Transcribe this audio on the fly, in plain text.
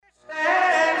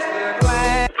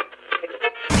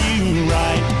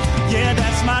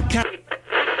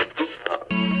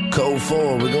Code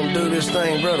 4, we're gonna do this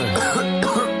thing, brother. Let's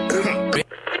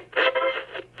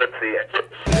see it.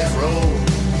 Let's roll.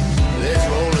 Let's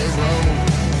roll, let's roll.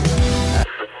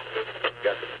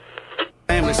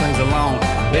 Family sings along.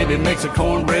 Baby makes a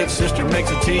cornbread, sister makes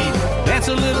a tea. Dance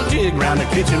a little jig round the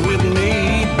kitchen with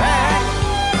me. Back,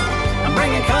 I'm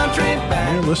bringing country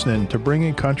back. You're listening to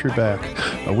Bringing Country Back,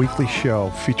 a weekly show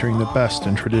featuring the best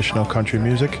in traditional country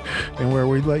music, and where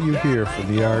we let you hear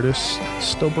from the artists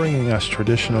still bringing us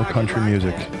traditional country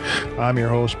music. I'm your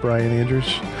host, Brian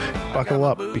Andrews. Buckle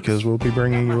up, because we'll be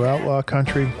bringing you outlaw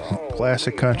country,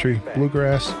 classic country,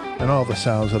 bluegrass, and all the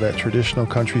sounds of that traditional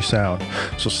country sound.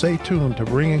 So stay tuned to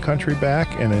Bringing Country Back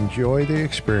and enjoy the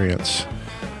experience.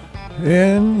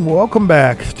 And welcome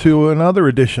back to another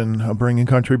edition of Bringing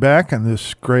Country Back on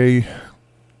this gray,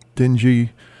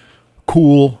 dingy,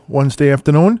 cool Wednesday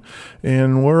afternoon.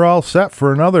 And we're all set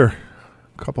for another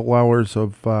couple hours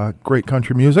of great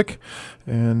country music.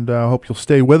 And I hope you'll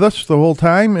stay with us the whole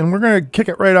time. And we're going to kick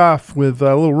it right off with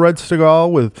a little Red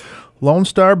Seagal with Lone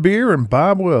Star Beer and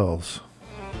Bob Wills.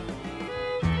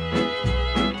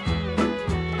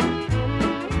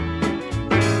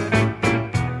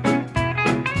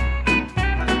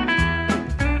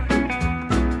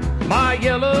 My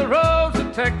yellow rose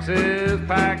of Texas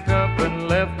packed up and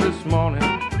left this morning.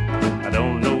 I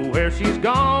don't know where she's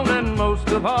gone, and most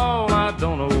of all, I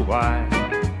don't know why.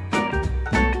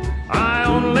 I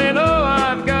only know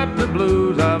I've got the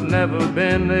blues. I've never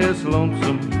been this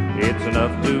lonesome. It's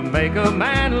enough to make a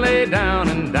man lay down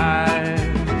and die.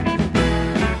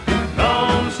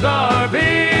 Lone Star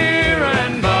Beer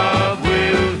and Bob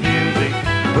Wills music.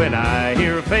 When I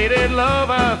hear faded love,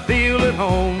 I feel at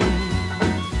home.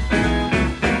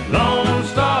 Lone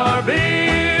Star Beer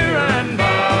and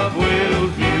Bob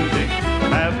Wills music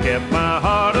have kept my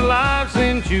heart alive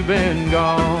since you've been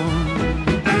gone.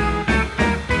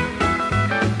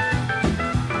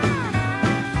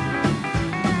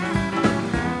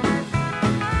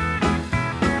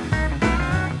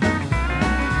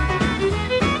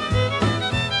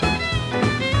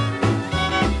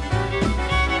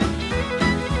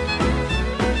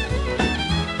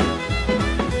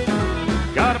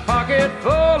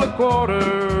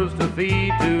 Quarters to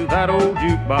feed to that old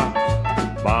jukebox.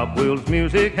 Bob Wills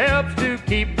music helps to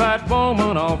keep that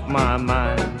woman off my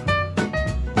mind.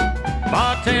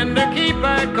 Bartender, keep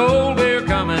that cold beer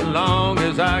coming long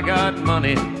as I got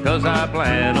money, 'cause I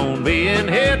plan on being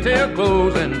here till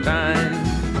closing time.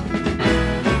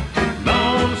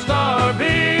 Lone Star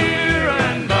Beer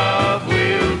and Bob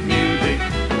Wills music.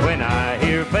 When I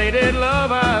hear faded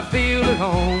love, I feel at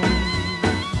home.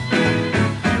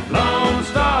 Lone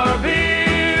Star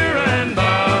Beer and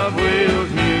Bob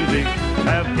Wills music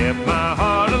have kept my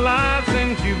heart alive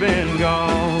since you've been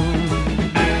gone.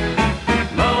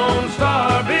 Lone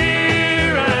Star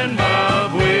Beer and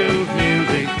Bob Wills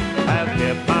music have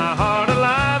kept my heart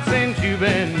alive since you've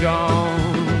been gone.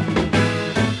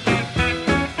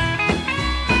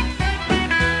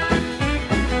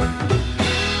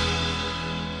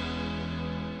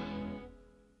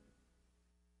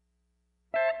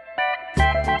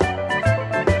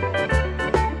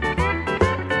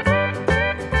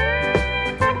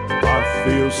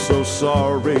 So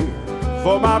sorry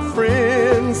for my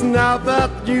friends now that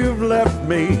you've left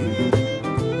me,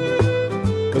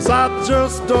 'cause I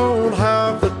just don't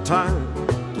have the time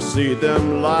to see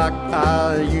them like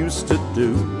I used to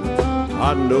do.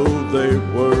 I know they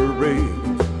worry,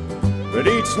 but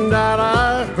each night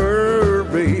I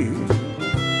hurry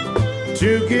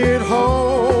to get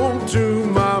home to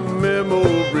my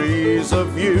memories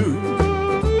of you.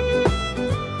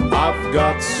 I've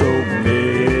got so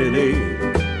many,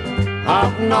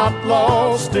 I've not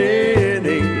lost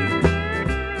any.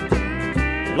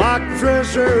 Like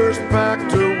treasures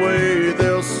packed away,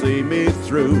 they'll see me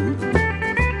through.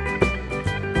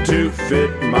 To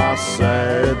fit my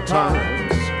sad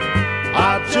times,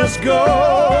 I just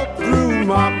go through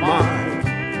my mind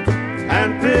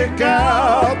and pick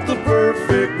out the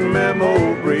perfect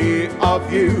memory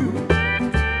of you.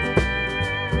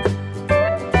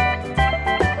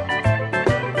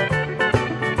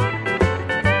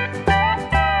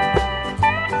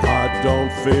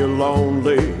 Feel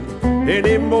lonely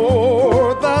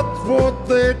anymore, that's what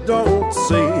they don't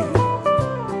see.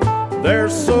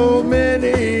 There's so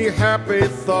many happy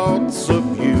thoughts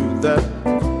of you that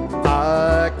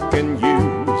I can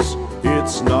use.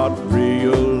 It's not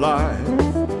real life,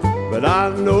 but I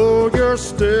know you're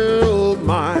still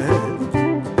mine.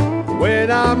 When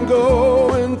I'm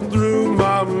going through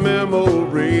my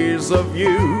memories of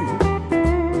you,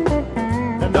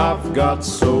 and I've got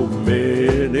so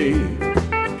many,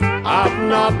 I've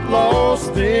not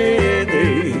lost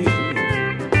any.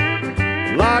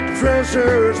 Like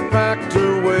treasures packed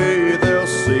away, they'll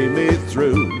see me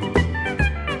through.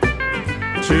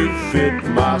 To fit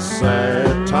my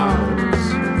sad times,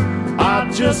 I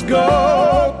just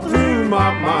go through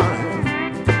my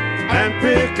mind and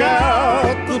pick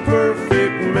out the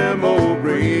perfect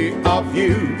memory of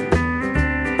you.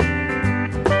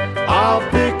 I'll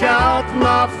pick out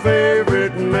my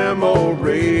favorite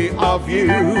memory of you.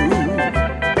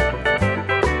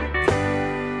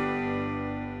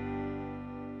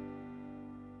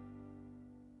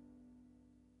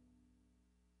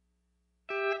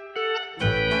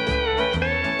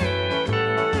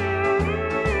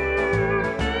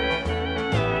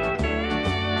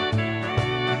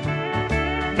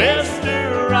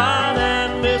 Mr. Right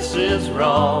and Mrs.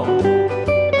 Wrong,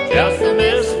 just a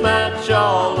mismatch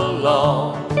all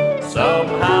along.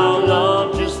 Somehow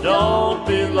love just don't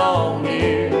belong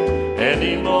here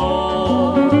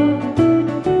anymore.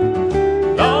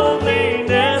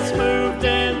 Loneliness moved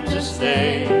in to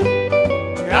stay,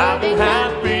 driving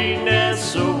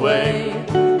happiness away.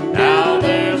 Now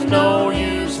there's no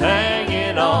use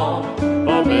hanging on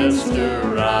for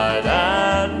Mr. Right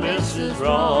and Mrs.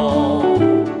 Wrong.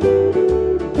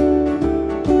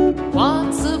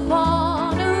 Once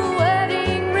upon a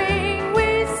wedding ring,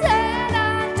 we said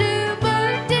I do,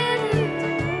 but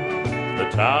didn't. The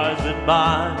ties that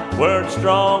bind weren't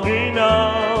strong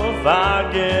enough, I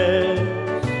guess.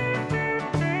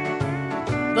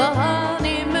 The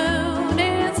honeymoon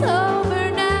is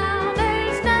over now,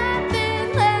 there's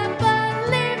nothing left but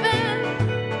living.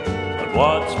 But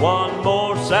what's one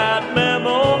more sad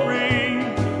memory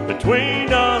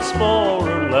between us, more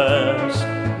or less?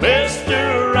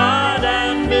 Mr. Right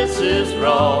and Mrs.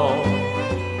 Wrong,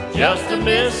 just a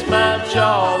mismatch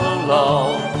all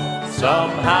along.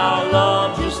 Somehow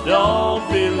love just don't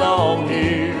belong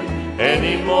here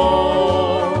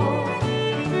anymore.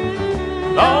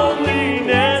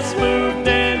 Loneliness moved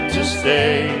in to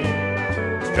stay,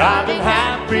 driving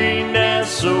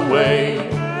happiness away.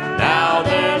 Now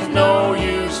there's no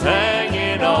use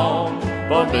hanging on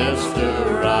for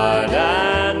Mr. Right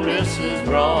and Mrs.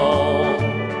 Wrong.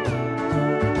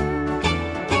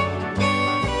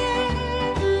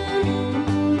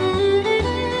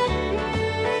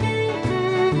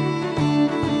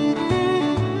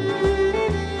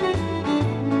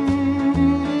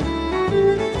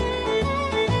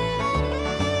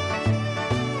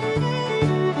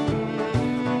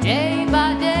 Day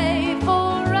by day,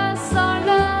 for us, our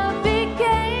love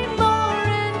became more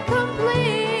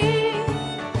incomplete.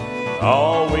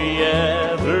 All we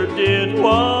ever did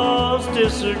was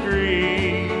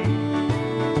disagree.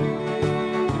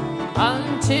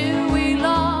 Until we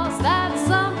lost that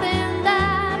something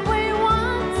that we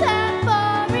once had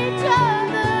for each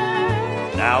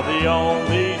other. Now the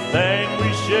only thing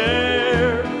we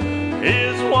share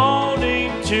is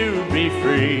wanting to be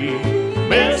free.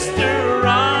 Mr.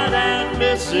 Right and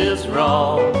Mrs.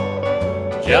 Wrong,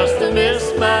 just a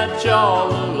mismatch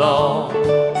all along.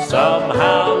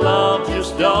 Somehow love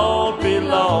just don't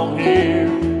belong here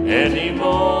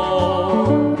anymore.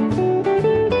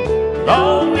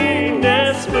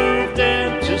 Loneliness moved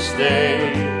in to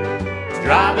stay,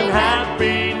 driving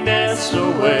happiness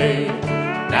away.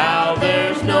 Now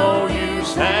there's no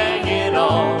use hanging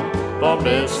on for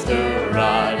Mr.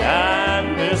 Right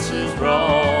and Mrs.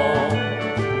 Wrong.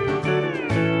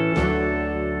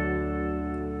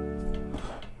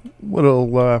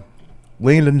 Little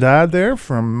Landon Dodd there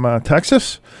from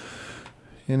Texas.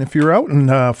 And if you're out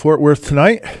in Fort Worth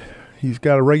tonight, he's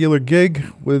got a regular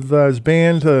gig with his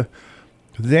band,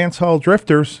 Dance Hall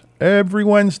Drifters, every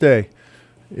Wednesday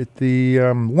at the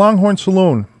Longhorn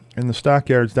Saloon in the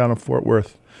Stockyards down in Fort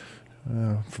Worth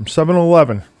from 7 to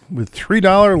 11 with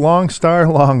 $3 Long Star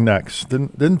long necks.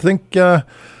 Didn't think that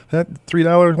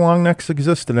 $3 long necks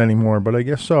existed anymore, but I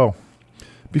guess so.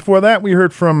 Before that, we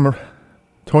heard from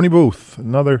Tony Booth,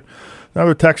 another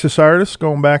Texas artist,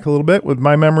 going back a little bit with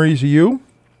My Memories of You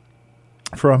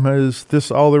from his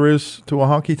This All There Is to a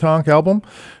Honky Tonk album.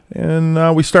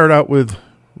 And we start out with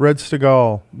Red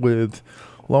Stegall with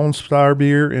Lone Star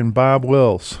Beer and Bob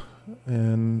Wills.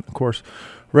 And, of course,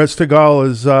 Red Stegall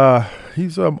is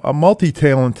he's a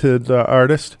multi-talented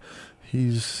artist.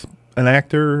 He's an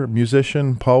actor, a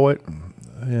musician, poet,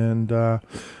 and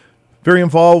very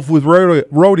involved with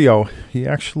rodeo. He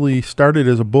actually started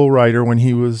as a bull rider when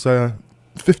he was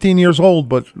 15 years old,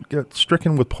 but got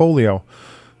stricken with polio.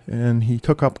 And he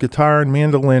took up guitar and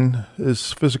mandolin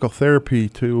as physical therapy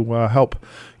to help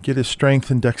get his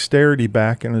strength and dexterity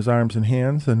back in his arms and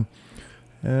hands. And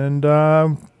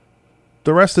the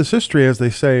rest is history, as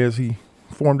they say, as he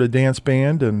formed a dance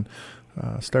band and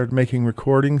started making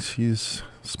recordings. He's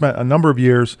spent a number of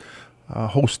years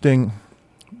hosting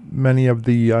many of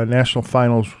the National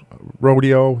Finals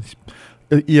Rodeo,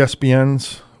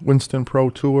 ESPN's Winston Pro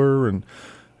Tour, and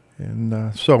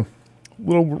so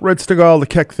little Red Stegall to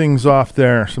kick things off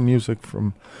there. Some music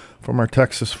from our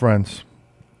Texas friends,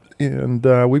 and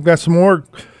we've got some more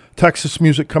Texas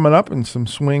music coming up and some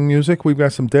swing music. We've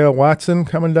got some Dale Watson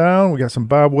coming down. We got some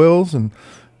Bob Wills, and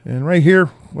right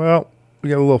here, well, we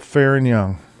got a little Fair and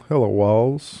Young. Hello,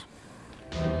 Walls.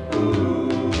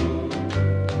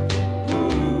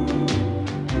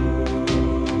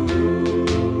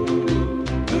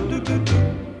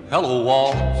 Hello,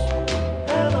 Walls.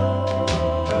 Hello.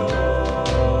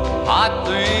 Hot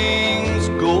things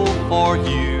go for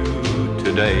you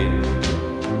today.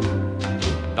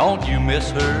 Don't you miss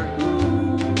her?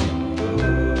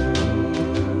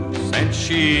 Since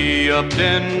she upped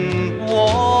and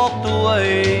walked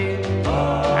away,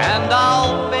 and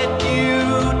I'll bet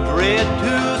you dread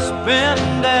to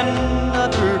spend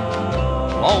another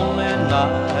lonely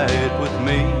night with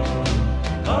me.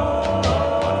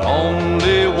 But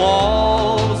only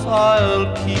Walls,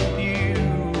 I'll keep you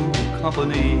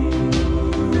company.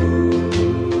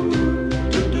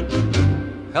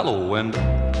 Hello, Wendell.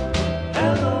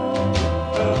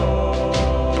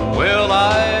 Well,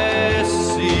 I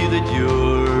see that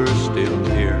you're still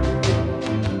here.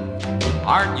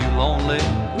 Aren't you lonely?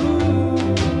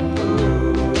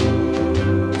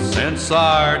 Since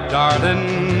our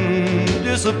darling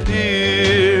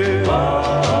disappeared.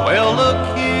 Well,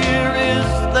 look, here is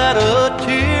that a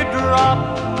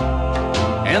teardrop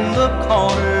in the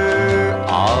corner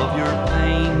of your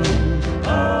pain.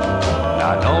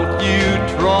 Now don't you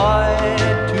try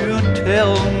to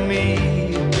tell me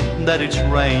that it's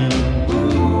rain.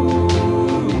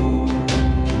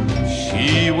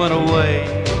 She went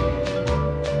away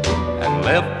and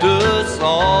left us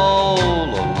all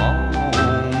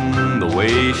alone the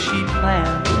way she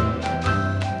planned.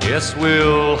 Guess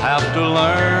we'll have to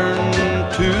learn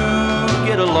to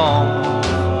get along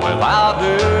without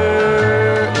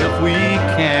her if we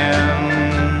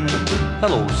can.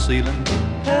 Hello, ceiling.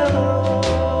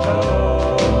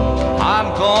 I'm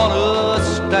gonna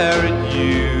stare at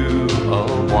you a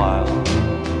while.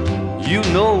 You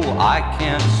know I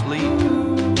can't sleep,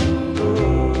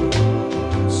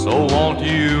 so won't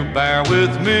you bear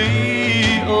with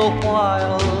me a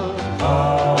while?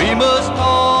 We must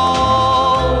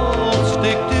all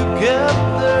stick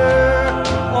together,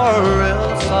 or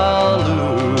else I'll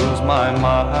lose my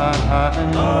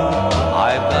mind.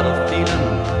 I've got a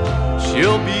feeling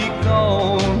she'll be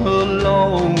gone a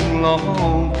long,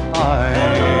 long time.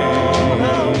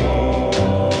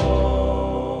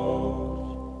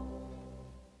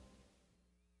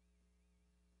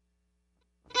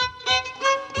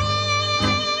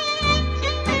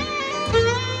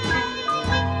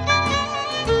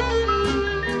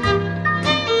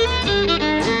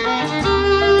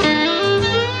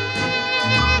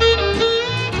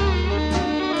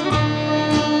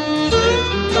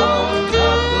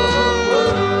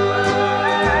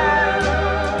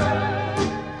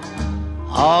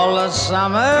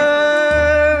 Summer,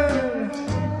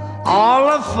 all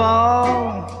of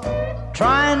fall,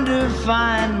 trying to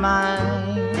find my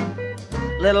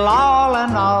little all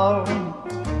in all.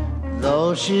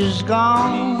 Though she's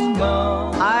gone,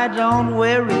 I don't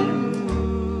worry,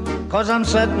 'cause I'm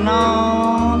sitting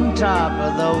on top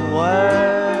of the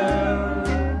world.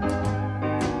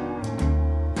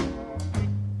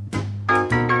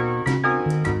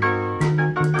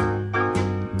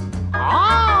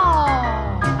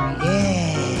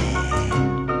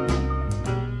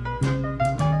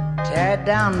 Tear it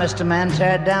down, Mr. Man,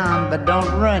 tear it down, but don't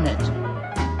ruin it.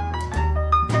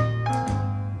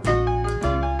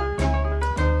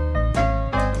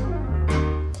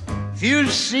 If you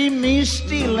see me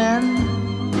stealing,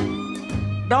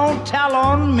 don't tell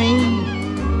on me.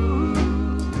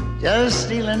 Just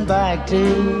stealing back to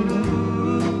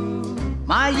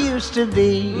my used to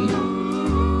be.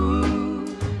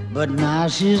 But now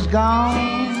she's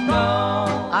gone,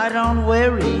 I don't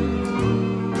worry,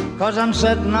 'cause I'm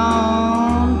sitting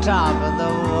on top of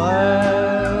the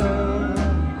world.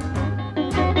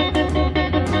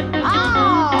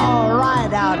 Oh,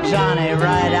 right out, Johnny,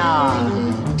 right out.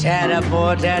 Tear it up,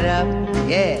 boy, tear it up,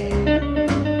 yeah.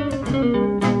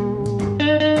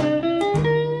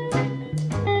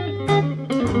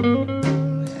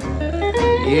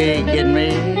 You ain't kidding me?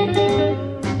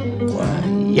 Well,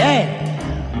 yeah.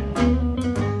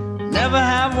 Never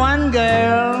have one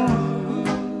girl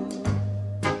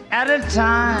at a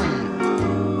time.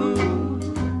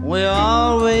 We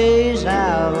always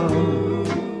have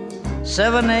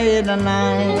 7, 8, and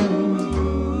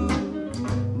 9.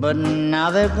 But now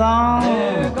they're gone.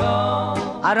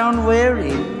 I don't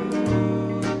worry,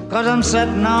 'cause I'm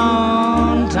sitting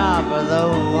on top of the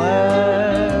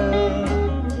world.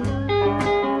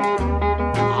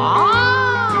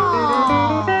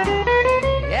 Oh,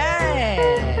 yeah.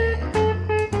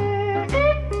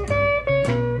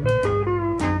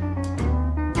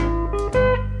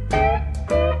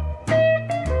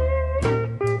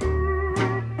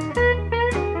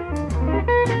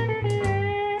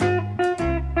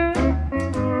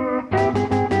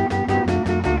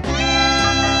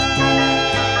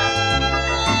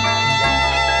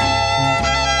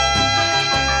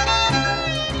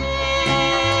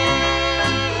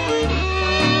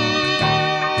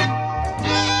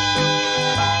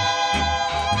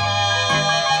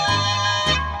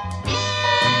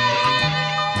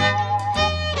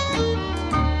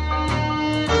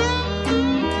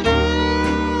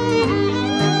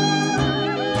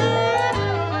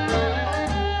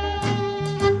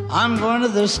 I'm going to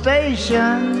the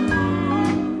station,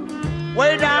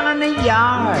 way down in the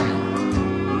yard.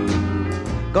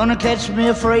 Gonna catch me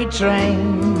a freight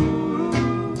train.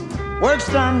 Work's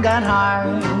done got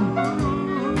hard.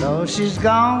 Though she's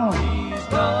gone,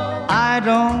 I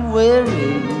don't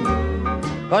worry,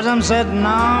 'cause I'm sitting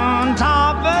on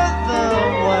top of the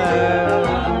world.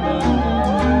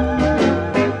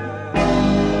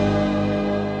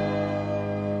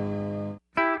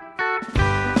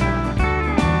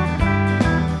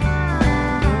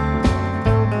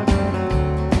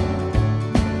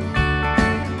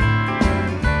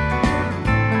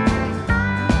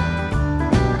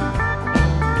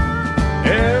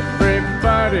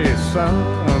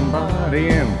 Somebody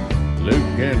in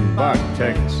Lukenbach,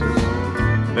 Texas.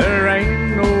 There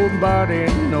ain't nobody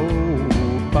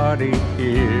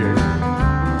here.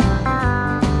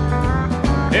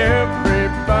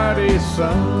 Everybody's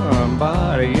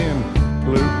somebody in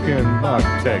Lukenbach,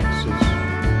 Texas.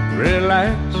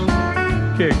 Relax,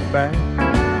 kick back,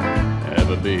 have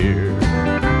a beer.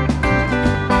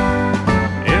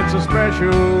 It's a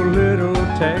special little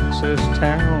Texas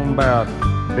town, about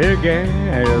big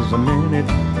as a minute,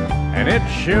 and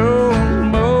it's sure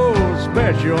more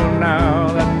special now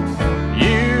that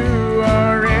you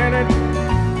are in it.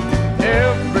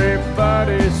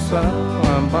 Everybody's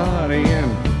somebody in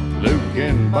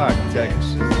Lukenbach,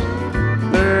 Texas.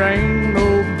 There ain't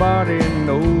nobody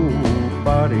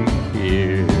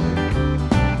here.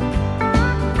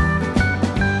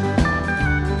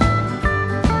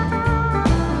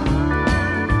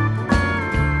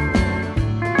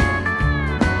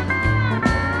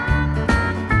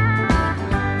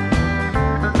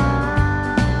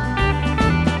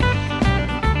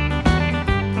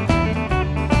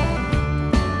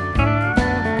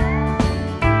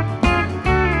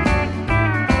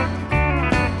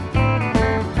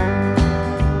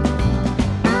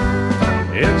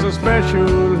 Special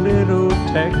little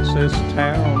Texas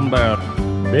town, about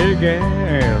big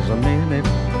as a minute,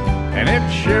 and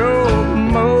it's sure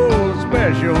more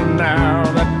special now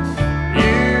that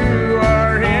you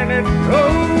are in it.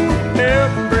 Oh,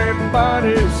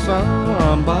 everybody's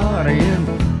somebody in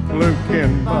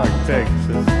Lukenbach,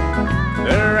 Texas.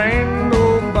 There ain't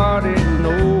nobody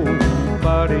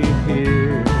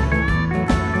here.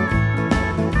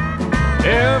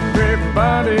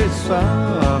 Everybody's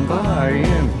somebody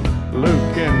in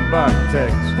Lukenbach,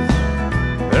 Texas.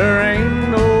 There ain't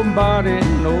nobody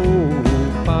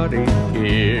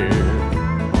here.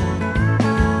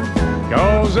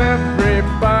 'Cause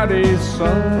everybody's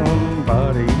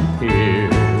somebody here.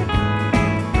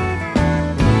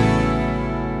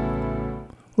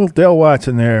 Little Dale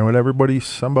Watson there with Everybody's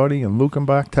Somebody in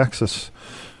Lukenbach, Texas.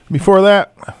 Before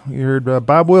that, you heard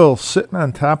Bob Wills, Sitting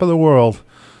on Top of the World.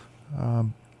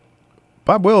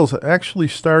 Bob Wills actually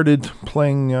started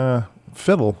playing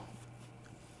fiddle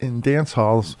in dance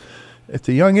halls at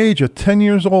the young age of 10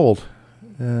 years old.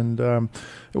 And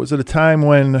it was at a time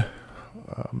when a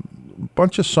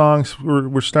bunch of songs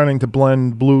were starting to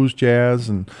blend blues, jazz,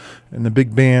 and the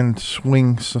big band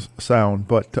swing sound.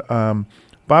 But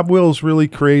Bob Wills really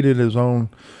created his own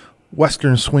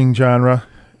Western swing genre,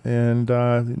 and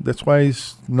that's why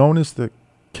he's known as the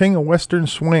King of Western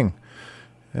Swing.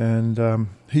 And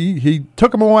he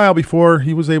took him a while before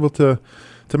he was able to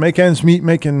make ends meet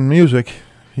making music.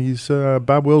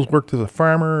 Bob Wills worked as a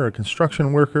farmer, a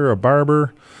construction worker, a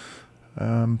barber.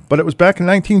 But it was back in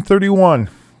 1931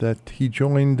 that he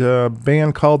joined a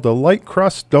band called the Light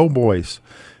Crust Doughboys.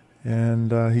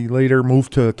 And he later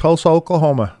moved to Tulsa,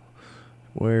 Oklahoma,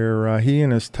 where he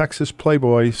and his Texas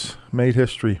Playboys made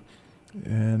history.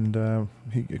 And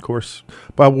he, of course,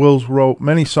 Bob Wills wrote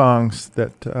many songs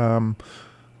that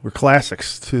were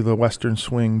classics to the Western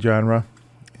swing genre.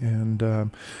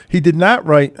 And he did not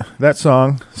write that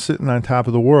song, Sitting on Top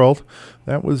of the World.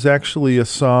 That was actually a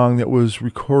song that was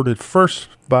recorded first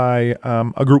by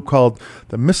a group called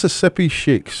the Mississippi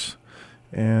Sheiks.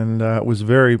 And it was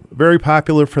very, very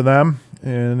popular for them.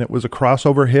 And it was a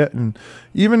crossover hit and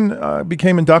even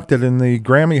became inducted in the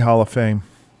Grammy Hall of Fame.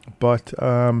 But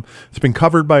it's been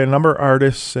covered by a number of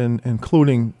artists,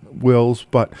 including Wills,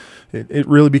 but it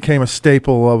really became a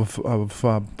staple of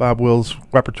Bob Wills'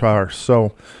 repertoire.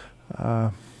 So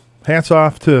hats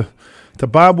off to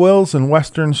Bob Wills and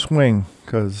Western Swing,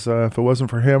 because if it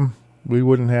wasn't for him, we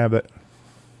wouldn't have it.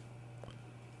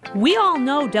 We all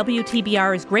know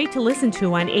WTBR is great to listen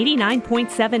to on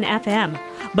 89.7 FM,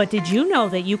 but did you know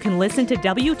that you can listen to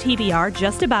WTBR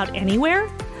just about anywhere?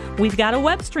 We've got a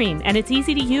web stream, and it's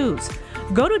easy to use.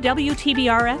 Go to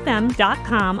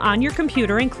WTBRFM.com on your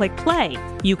computer and click play.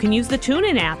 You can use the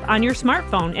TuneIn app on your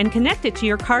smartphone and connect it to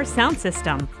your car's sound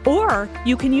system. Or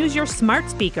you can use your smart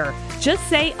speaker. Just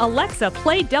say, Alexa,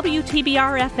 play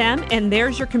WTBR-FM, and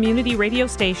there's your community radio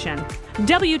station.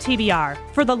 WTBR,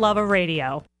 for the love of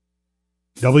radio.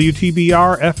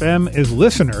 WTBR-FM is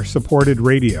listener-supported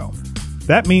radio.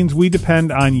 That means we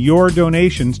depend on your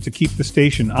donations to keep the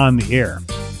station on the air.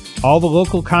 All the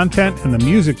local content and the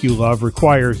music you love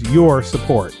requires your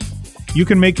support. You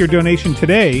can make your donation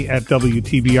today at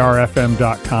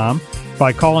WTBRFM.com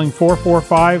by calling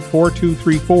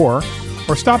 445-4234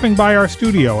 or stopping by our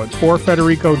studio at 4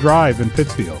 Federico Drive in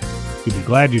Pittsfield. You'll be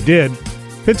glad you did.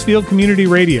 Pittsfield Community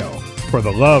Radio, for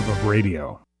the love of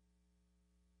radio.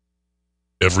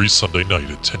 Every Sunday night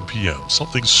at 10 p.m.,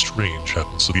 something strange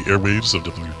happens to the airwaves of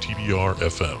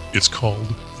WTBR-FM. It's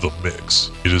called The Mix.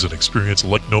 It is an experience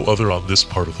like no other on this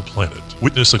part of the planet.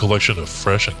 Witness a collection of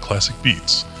fresh and classic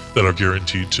beats that are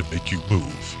guaranteed to make you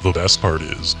move. The best part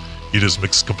is, it is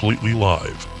mixed completely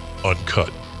live,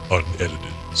 uncut, unedited.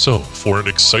 So, for an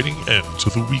exciting end to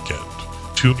the weekend,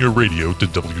 tune your radio to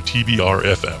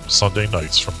WTBR-FM Sunday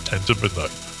nights from 10 to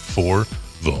midnight for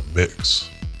The Mix.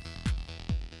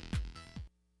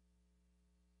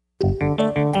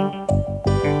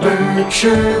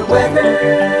 Berkshire weather.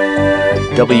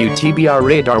 WTBR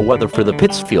radar weather for the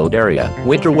Pittsfield area.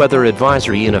 Winter weather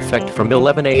advisory in effect from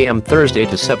 11 a.m. Thursday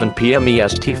to 7 p.m.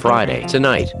 EST Friday.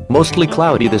 Tonight, mostly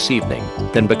cloudy this evening,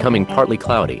 then becoming partly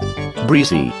cloudy.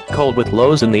 Breezy, cold with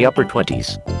lows in the upper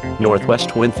 20s.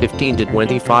 Northwest wind 15 to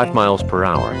 25 miles per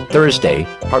hour. Thursday,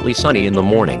 partly sunny in the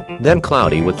morning, then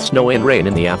cloudy with snow and rain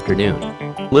in the afternoon.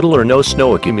 Little or no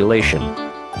snow accumulation.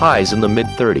 Highs in the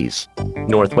mid-30s.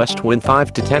 Northwest wind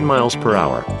 5 to 10 miles per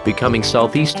hour, becoming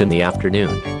southeast in the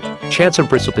afternoon. Chance of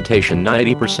precipitation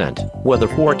 90%. Weather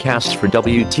forecasts for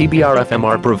WTBR-FM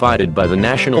are provided by the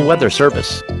National Weather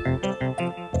Service.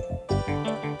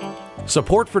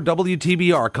 Support for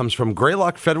WTBR comes from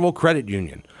Greylock Federal Credit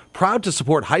Union, proud to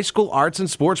support high school arts and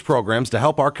sports programs to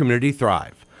help our community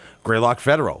thrive. Greylock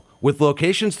Federal, with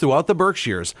locations throughout the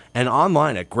Berkshires and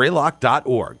online at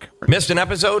greylock.org. Missed an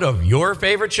episode of your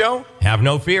favorite show? Have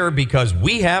no fear, because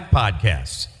we have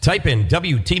podcasts. Type in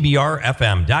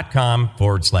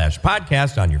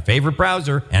WTBRFM.com/podcast on your favorite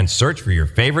browser and search for your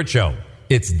favorite show.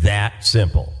 It's that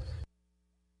simple.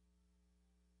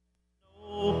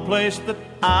 No place that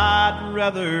I'd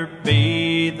rather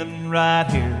be than right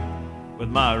here with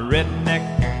my redneck,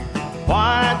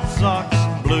 white socks,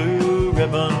 and blue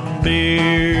ribbon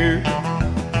beer.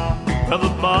 Well, the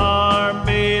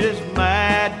barmaid is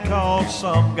mad 'cause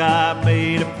some guy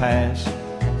made a pass.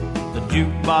 The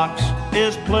jukebox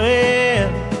is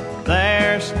playing,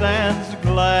 there stands the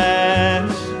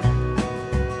glass.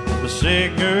 The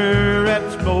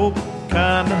cigarette smoke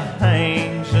kinda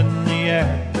hangs in the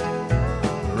air.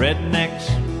 Rednecks,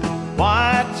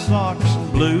 white socks,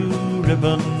 and blue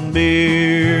ribbon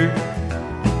beer.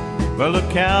 Well, the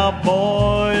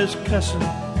cowboy is cussing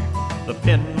the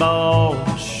pinball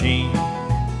machine.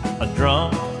 A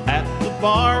drunk at the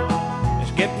bar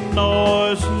is getting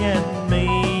noisy and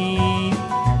mean.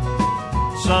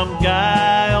 Some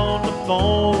guy on the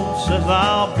phone says,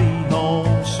 I'll be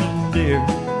home soon, dear.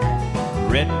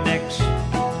 Rednecks,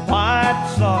 white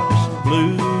socks, and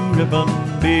blue ribbon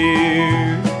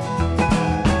beer.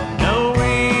 No,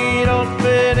 we don't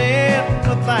fit in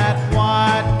with that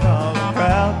white collar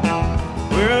crowd.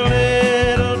 We're a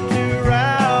little too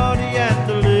rowdy and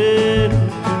a little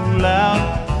too loud.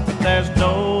 But there's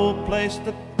no place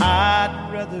that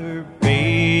I'd rather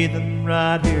be than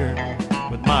right here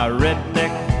with my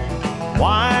redneck,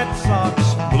 white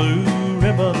socks, blue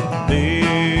ribbon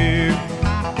beer.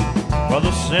 Well,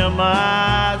 the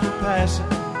semis are passing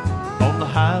the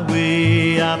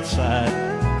highway outside.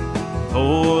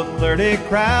 4:30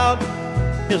 crowd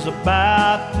is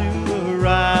about to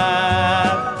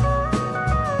arrive.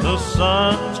 The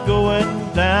sun's going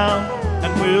down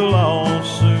and we'll all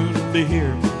soon be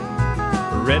here.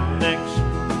 Rednecks,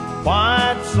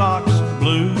 White Sox,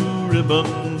 Blue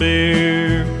Ribbon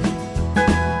beer.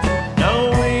 No,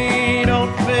 we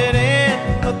don't fit in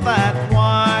with that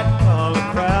white-collar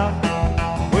crowd.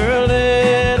 We're a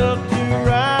little too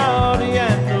rowdy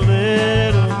and a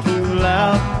little too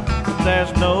loud. But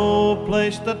there's no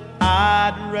place that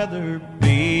I'd rather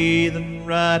be than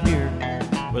right here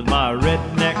with my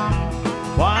redneck,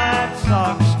 White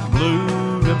Sox, Blue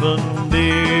Ribbon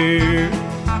beer.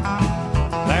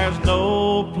 There's no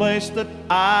place that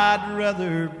I'd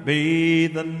rather be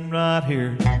than right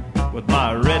here with my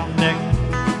redneck,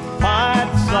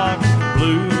 White Sox,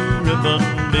 Blue Ribbon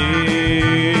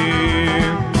beer.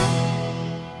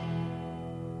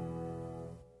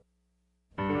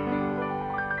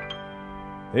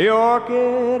 The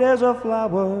orchid is a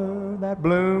flower that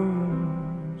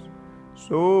blooms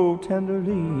so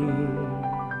tenderly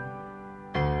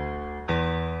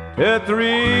to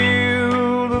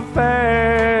thrill the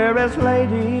fairest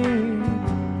lady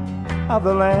of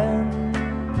the land.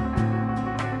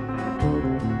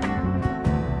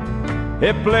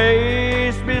 It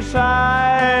placed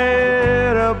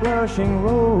beside a blushing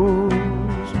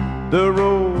rose, the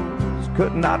rose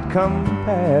could not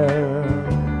compare.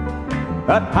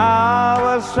 But how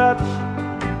was such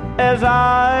as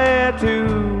I to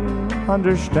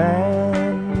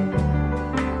understand?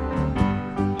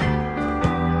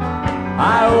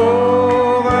 I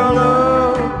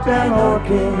overlooked an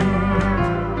orchid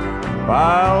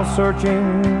while searching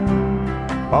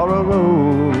for a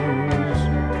rose.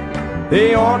 The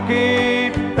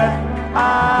orchid that I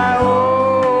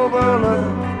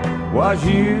overlooked was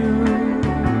you.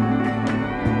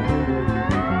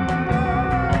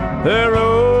 The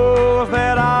rose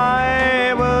that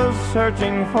I was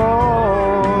searching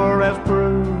for has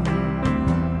proved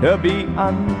to be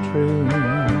untrue.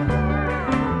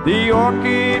 The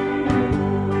orchid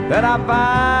that I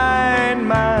find,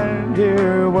 my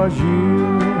dear, was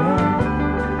you.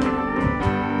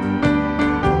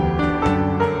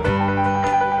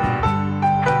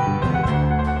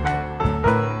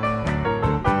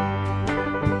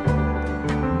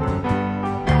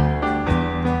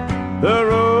 The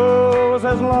rose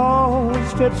has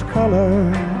lost its color,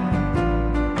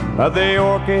 but the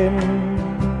orchid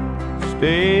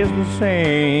stays the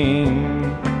same.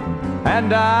 And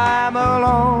I'm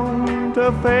alone to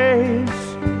face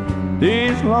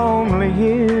these lonely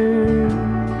years.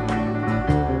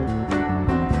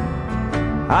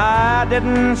 I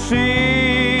didn't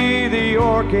see the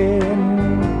orchid,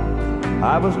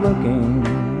 I was looking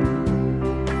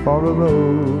for a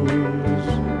rose.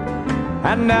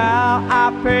 And now I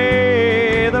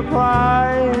pay the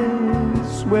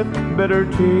price with bitter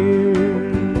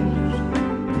tears.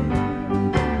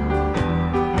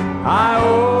 I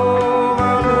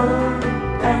overlooked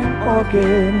an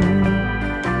orchid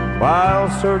while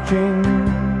searching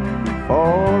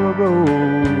for a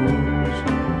rose.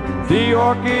 The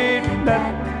orchid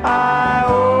that I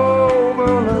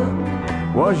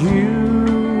overlooked was you.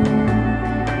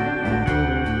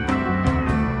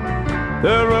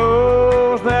 The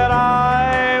rose that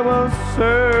I was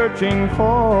searching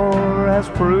for has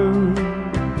proved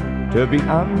to be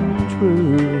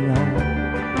untrue.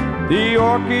 The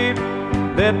orchid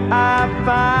that I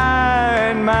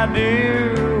find, my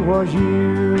dear, was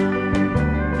you.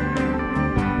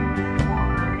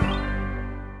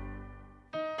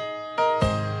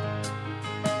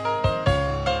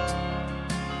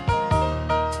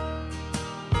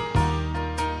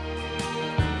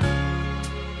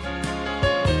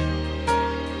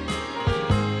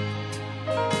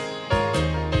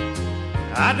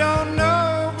 I don't know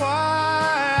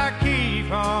why I keep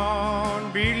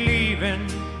on believing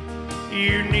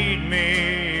you need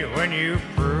me when you've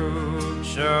proved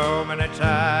so many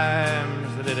times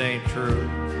that it ain't true.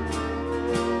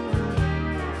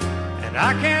 And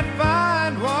I can't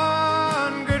find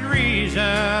one good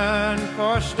reason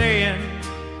for staying.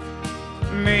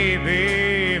 Maybe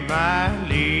my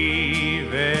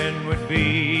leaving would be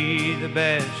the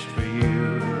best for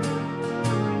you.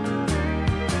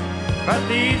 But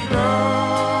these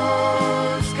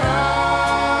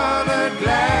rose-colored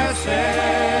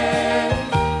glasses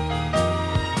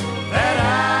that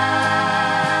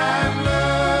I'm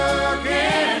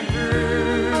looking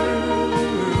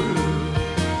through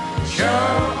show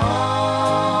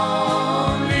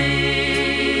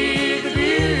only the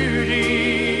beauty,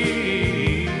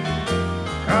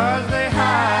 'cause they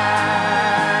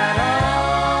hide all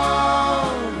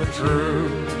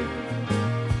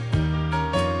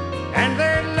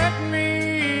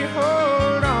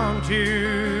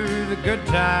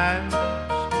good times,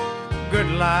 good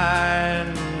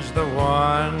lines, the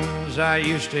ones I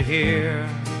used to hear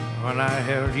when I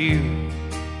held you.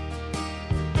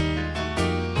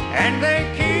 And they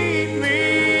keep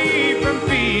me from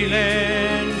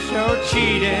feeling so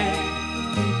cheated,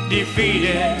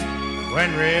 defeated,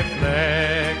 when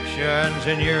reflections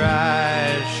in your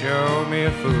eyes show me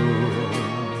a fool.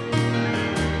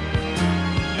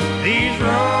 These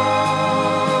rose-colored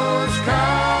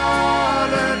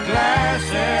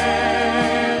glasses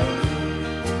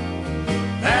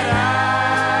that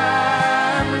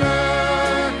I'm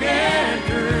looking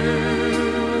through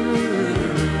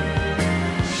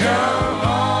show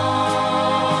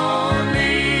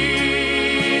only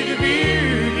the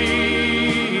beauty,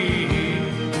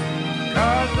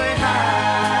 'cause they hide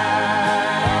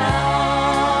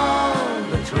all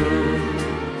the truth.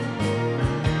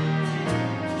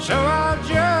 So I'll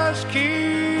just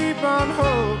keep on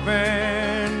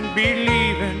hoping,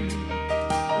 believing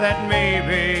that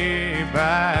maybe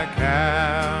by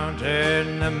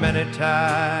counting the many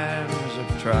times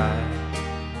I've tried,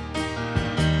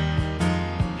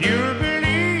 you'll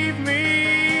believe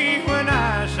me when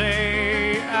I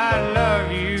say I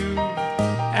love you,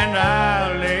 and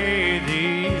I'll lay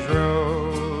these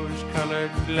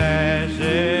rose-colored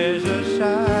glasses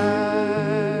aside.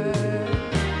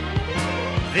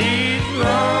 These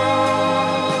rose-colored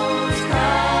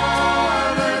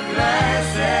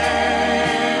glasses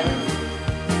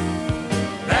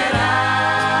that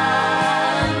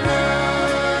I'm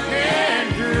looking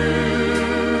through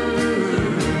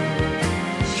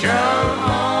show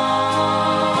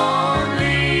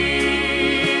only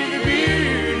the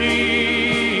beauty,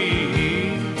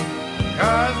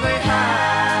 'cause they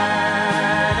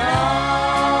hide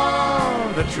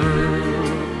all the truth.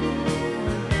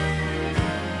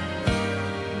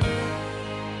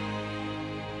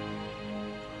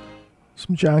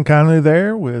 Some John Connolly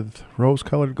there with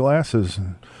Rose-Colored Glasses.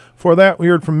 And before that, we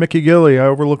heard from Mickey Gilley, I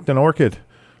Overlooked an Orchid,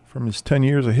 from his 10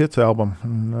 Years of Hits album.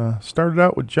 And started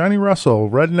out with Johnny Russell,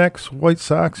 Rednecks, White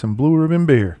Sox, and Blue Ribbon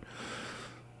Beer.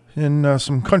 In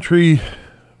some country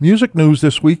music news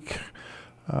this week,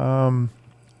 Dierks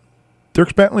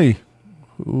Bentley,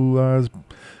 who has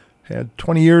had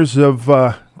 20 years of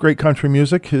great country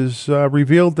music, has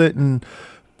revealed that in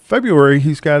February,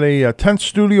 he's got a 10th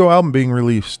studio album being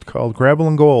released called Gravel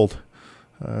and Gold.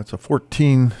 It's a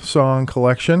 14-song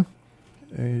collection.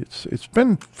 It's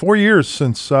been 4 years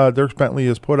since Dierks Bentley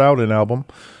has put out an album,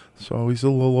 so he's a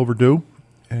little overdue.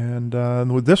 And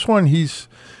with this one, he's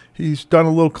done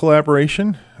a little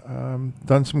collaboration,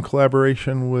 done some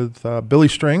collaboration with Billy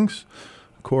Strings,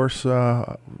 of course,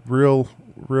 real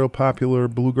popular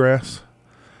bluegrass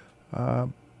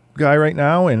guy right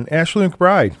now, and Ashley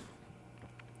McBryde.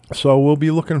 So we'll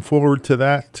be looking forward to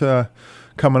that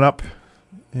coming up.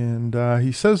 And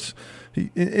he says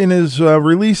in his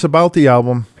release about the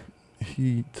album,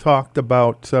 he talked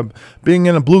about being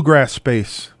in a bluegrass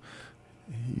space.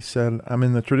 He said, I'm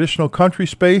in the traditional country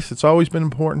space. It's always been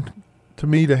important to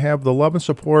me to have the love and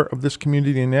support of this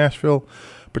community in Nashville,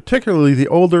 particularly the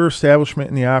older establishment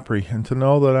in the Opry, and to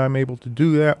know that I'm able to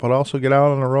do that, but also get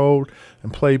out on the road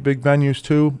and play big venues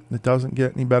too. It doesn't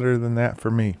get any better than that for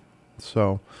me.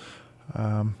 So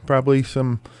probably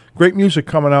some great music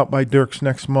coming out by Dierks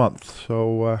next month.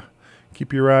 So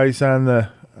keep your eyes on the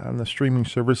streaming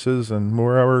services and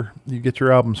wherever you get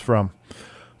your albums from.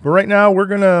 But right now we're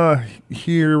gonna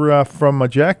hear from a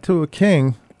Jack to a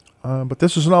King, but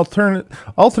this is an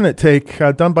alternate take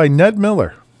done by Ned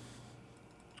Miller.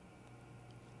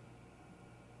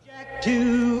 Jack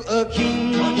to a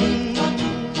king,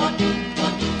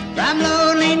 from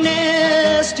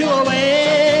loneliness to a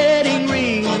wedding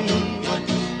ring.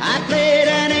 I played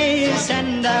an ace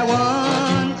and I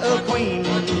won a queen,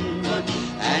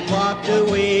 and walked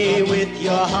away with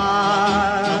your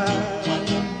heart.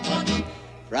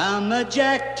 From a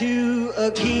jack to a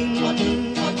king,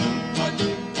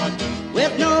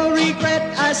 with no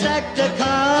regret I stacked the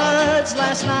cards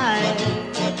last night,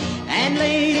 and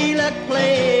Lady Luck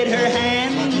played her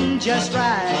hand just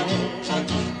right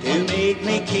to make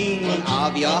me king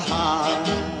of your heart.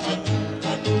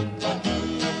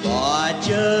 For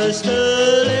just a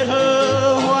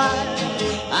little while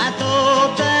I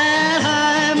thought that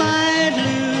I might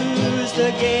lose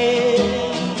the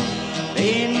game.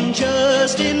 Then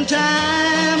just in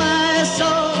time I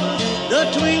saw the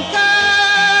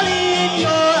twinkle in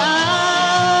your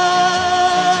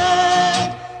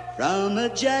eye. From a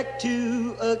jack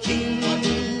to a king,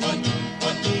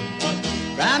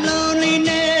 from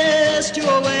loneliness to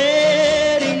a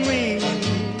wedding ring.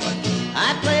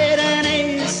 I played an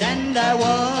ace and I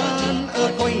won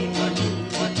a queen.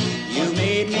 You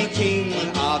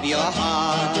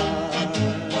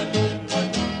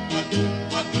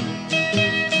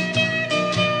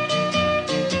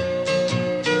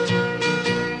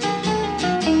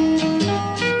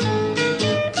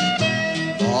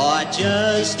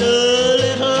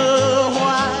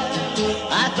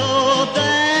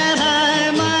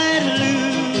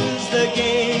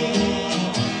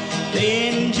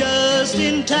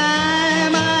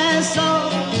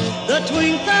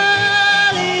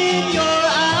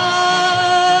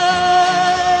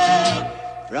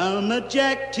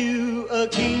jack to a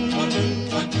king.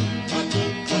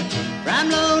 From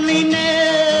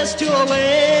loneliness to a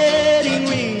wedding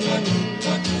ring,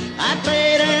 I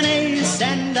played an ace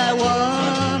and I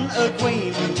won a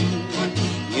queen.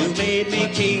 You made me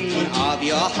king of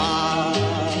your heart.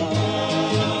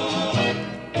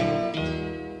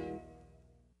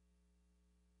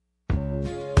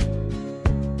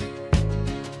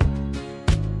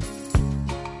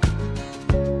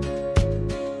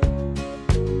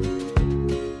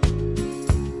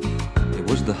 It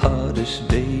was the hottest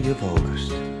day of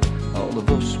August. All of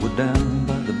us were down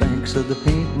by the banks of the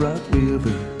Paint Rock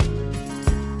River.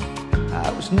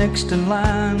 I was next in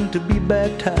line to be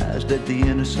baptized at the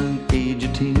innocent age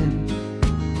of 10.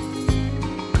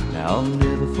 Now I'll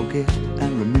never forget, I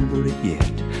remember it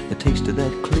yet, the taste of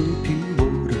that clear, pure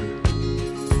water.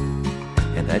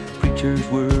 And that preacher's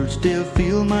words still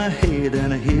fill my head,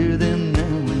 and I hear them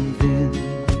now and then.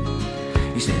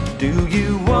 He said, do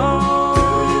you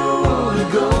want to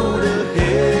go to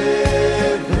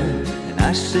heaven? And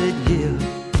I said, yeah,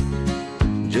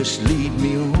 just lead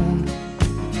me on.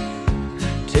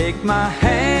 Take my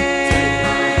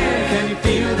hand, can you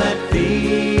feel that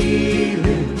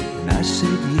feeling? And I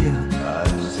said,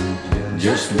 yeah,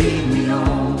 just lead me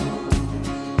on.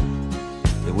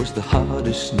 It was the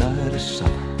hottest night of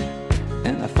summer,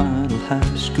 and our final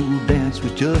high school dance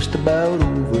was just about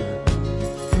over.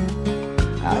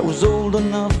 I was old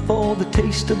enough for the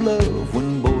taste of love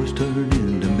when boys turn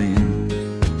into men.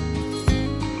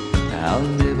 I'll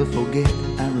never forget,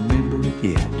 I remember it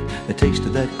yet, the taste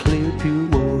of that clear, pure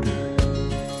water.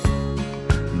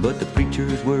 But the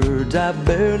preacher's words I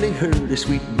barely heard as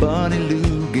sweet Bonnie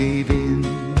Lou gave in.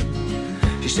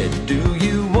 She said, do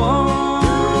you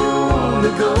want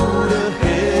to go to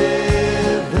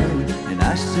heaven? And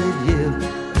I said,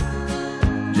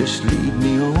 yeah, just lead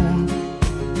me on.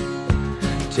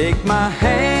 Take my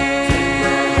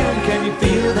hand, can you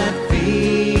feel that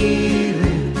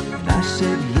feeling? And I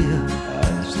said, yeah,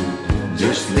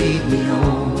 just lead me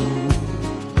on.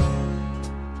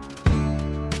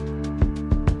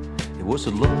 It was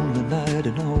a lonely night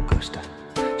in Augusta.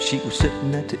 She was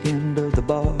sitting at the end of the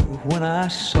bar when I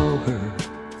saw her.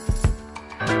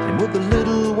 And with a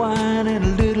little wine and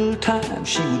a little time,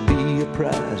 she would be a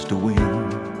prize to win.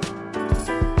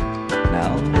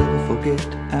 Now I'll never forget,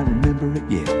 I remember it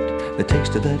yet, the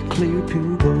taste of that clear,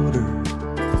 pure water.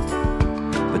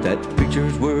 But that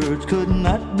preacher's words could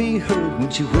not be heard when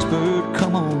she whispered,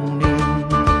 come on in.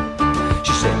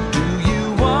 She said, do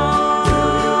you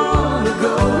want to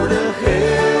go to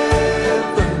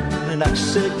heaven? And I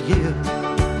said, yeah,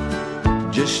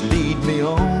 just lead me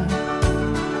on.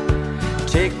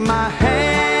 Take my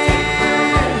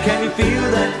hand, can you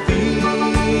feel that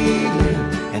feeling?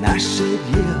 And I said,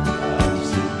 yeah,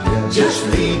 just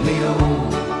lead me on.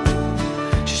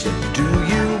 She said, do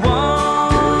you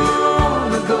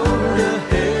want to go to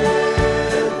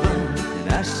heaven? And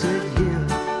I said,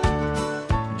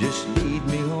 yeah, just lead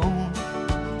me on.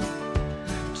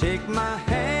 Take my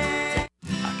hand.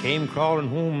 I came crawling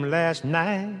home last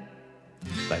night,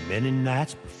 like many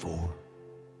nights before.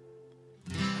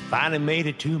 I finally made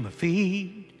it to my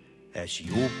feet as she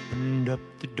opened up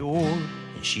the door.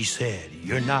 And she said,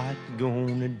 you're not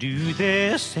gonna do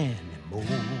this anymore.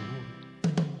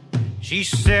 She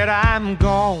said, I'm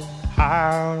gonna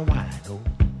hire a wino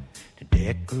to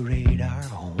decorate our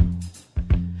home,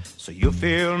 so you'll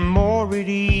feel more at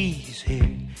ease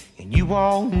here, and you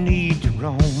won't need to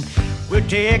roam. We'll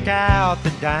take out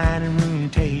the dining room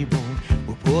table,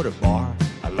 we'll put a bar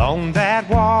along that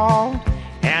wall,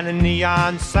 and a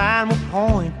neon sign will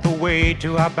point the way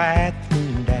to our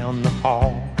bathroom down the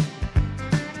hall.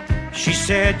 She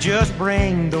said, just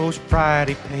bring those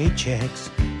Friday paychecks,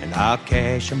 and I'll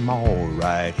cash them all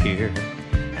right here.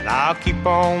 And I'll keep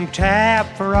on tap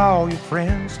for all your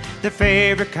friends, their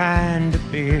favorite kind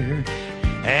of beer.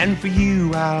 And for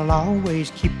you, I'll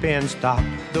always keep in stock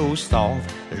those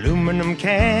soft aluminum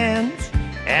cans.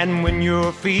 And when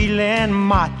you're feeling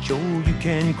macho, you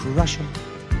can crush them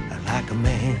like a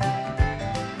man.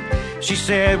 She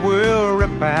said, we'll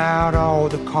rip out all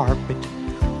the carpet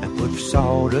and put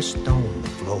sawdust on the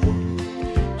floor.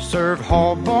 Serve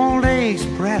hard-boiled eggs,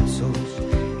 pretzels,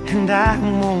 and I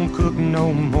won't cook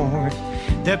no more.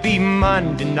 There'll be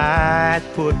Monday night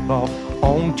football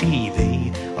on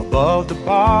TV above the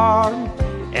bar,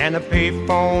 and a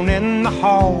payphone in the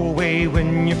hallway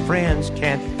when your friends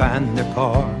can't find their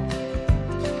car.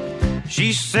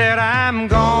 She said, I'm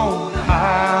gonna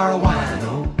hire a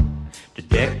wino to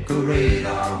decorate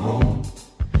our home,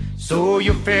 so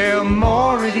you'll feel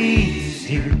more at ease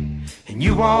here, and and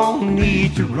you won't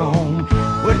need to roam.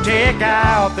 We'll take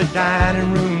out the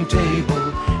dining room table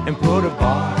and put a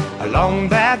bar along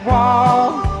that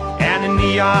wall, and a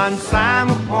neon sign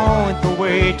will point the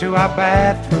way to our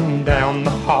bathroom down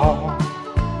the hall.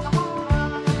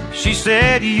 She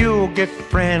said you'll get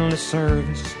friendly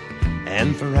service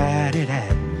and variety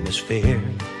atmosphere.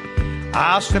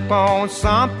 I'll slip on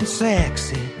something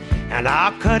sexy and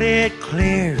I'll cut it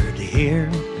clear to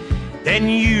hear. Then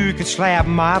you can slap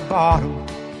my bottom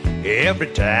every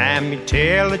time you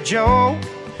tell a joke.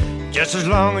 Just as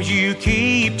long as you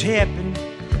keep tipping,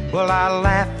 well, I'll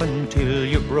laugh until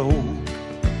you're broke.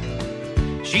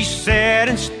 She said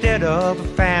instead of a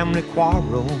family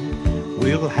quarrel,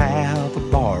 we'll have a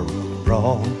barroom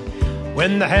brawl.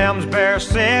 When the Helmsbear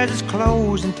says it's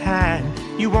closing time,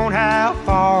 you won't have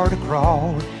far to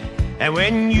crawl. And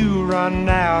when you run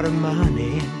out of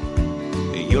money,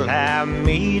 you'll have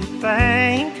me to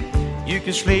thank. You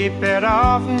can sleep it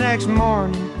off next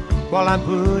morning while I'm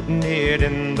putting it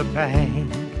in the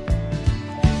bank.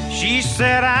 She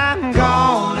said I'm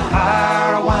gonna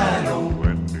hire a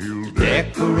wino to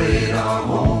decorate our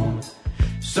home,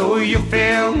 so you'll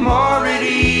feel more at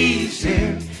ease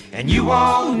here and you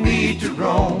won't need to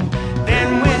roam.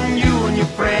 Then when you and your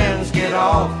friends get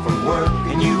off from work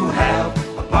and you have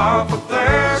a powerful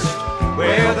thirst,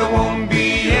 well, there won't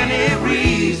be any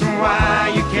reason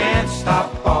why you can't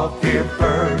stop off here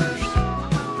first.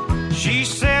 She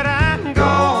said I'm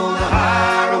gonna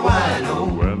hire a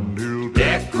wino to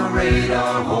decorate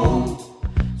our home,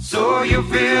 so you'll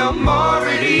feel more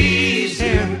at ease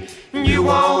here and you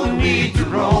won't need to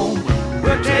roam.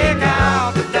 We'll take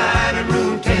out the dining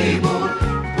room table,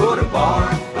 put a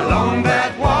bar along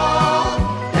that wall,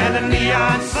 and a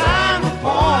neon sign will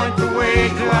point the way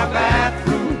to our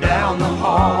bathroom down the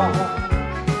hall.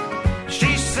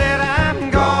 She said I'm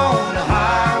gonna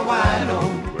hire a wino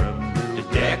to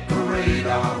decorate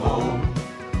our home,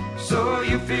 so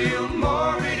you feel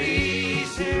more at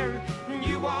ease here and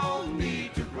you won't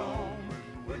need to roam.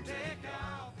 We'll take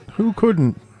out the... Who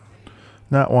couldn't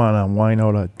not want a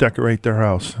wino to decorate their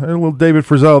house? A little David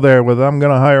Frizzell there with I'm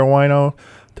Gonna Hire a Wino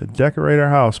to Decorate Our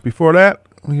House. Before that,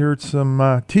 we heard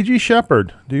some T.G.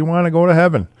 Shepherd, Do You Want to Go to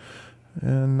Heaven?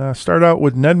 And start out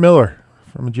with Ned Miller,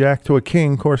 From a Jack to a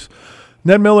King. Of course,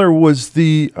 Ned Miller was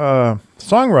the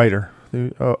songwriter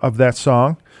of that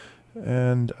song,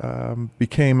 and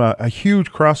became a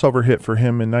huge crossover hit for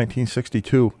him in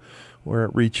 1962, where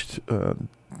it reached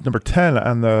number 10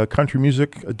 on the Country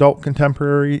Music, Adult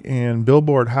Contemporary, and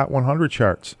Billboard Hot 100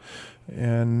 charts,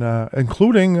 and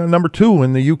including number 2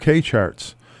 in the UK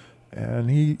charts. And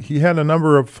he had a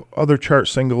number of other chart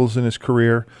singles in his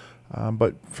career,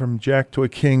 but From Jack to a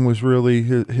King was really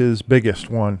his biggest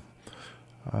one.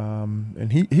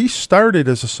 And he started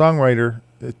as a songwriter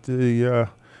at the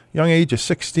young age of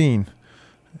 16,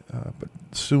 but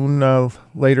soon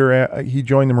later he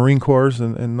joined the Marine Corps,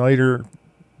 and later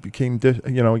became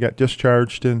got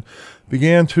discharged and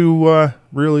began to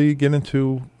really get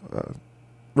into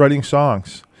writing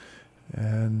songs.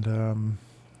 And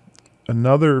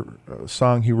another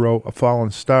song he wrote, A Fallen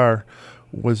Star,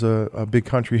 was a big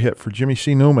country hit for Jimmy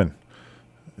C. Newman.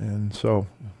 And so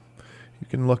you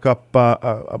can look up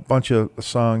a bunch of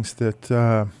songs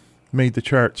that made the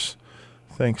charts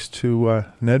thanks to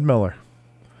Ned Miller.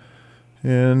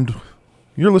 And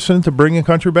you're listening to Bringing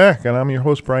Country Back, and I'm your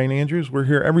host, Brian Andrews. We're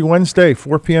here every Wednesday,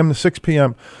 4 p.m. to 6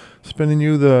 p.m., spinning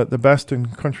you the best in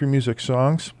country music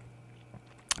songs,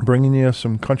 bringing you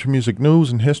some country music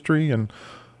news and history, and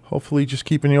hopefully just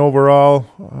keeping you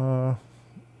overall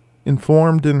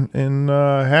informed and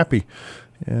happy.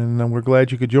 And we're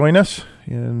glad you could join us.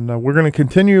 And we're going to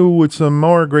continue with some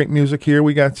more great music here.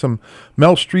 We got some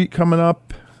Mel Street coming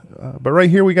up. But right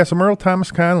here we got some Earl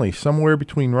Thomas Conley, Somewhere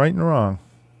Between Right and Wrong.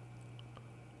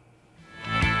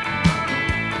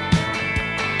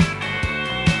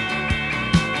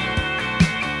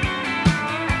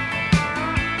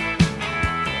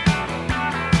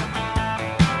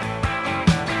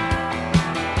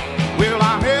 Well,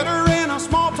 I met her in a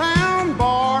small town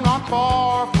bar not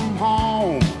far from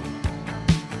home.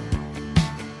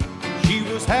 She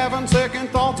was having second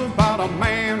thoughts about a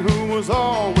man who was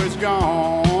always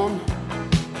gone.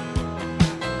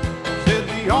 Said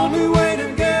the only way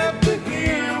to get to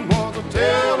him was a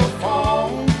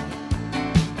telephone.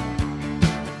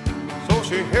 So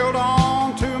she held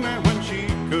on to me when she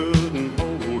couldn't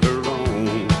hold her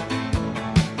own.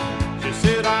 She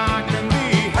said, I can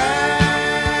be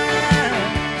had,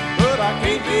 but I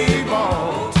can't be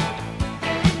bought.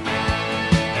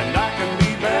 And I can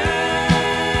be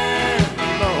bad,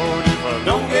 Lord, if I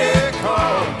don't get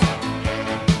caught.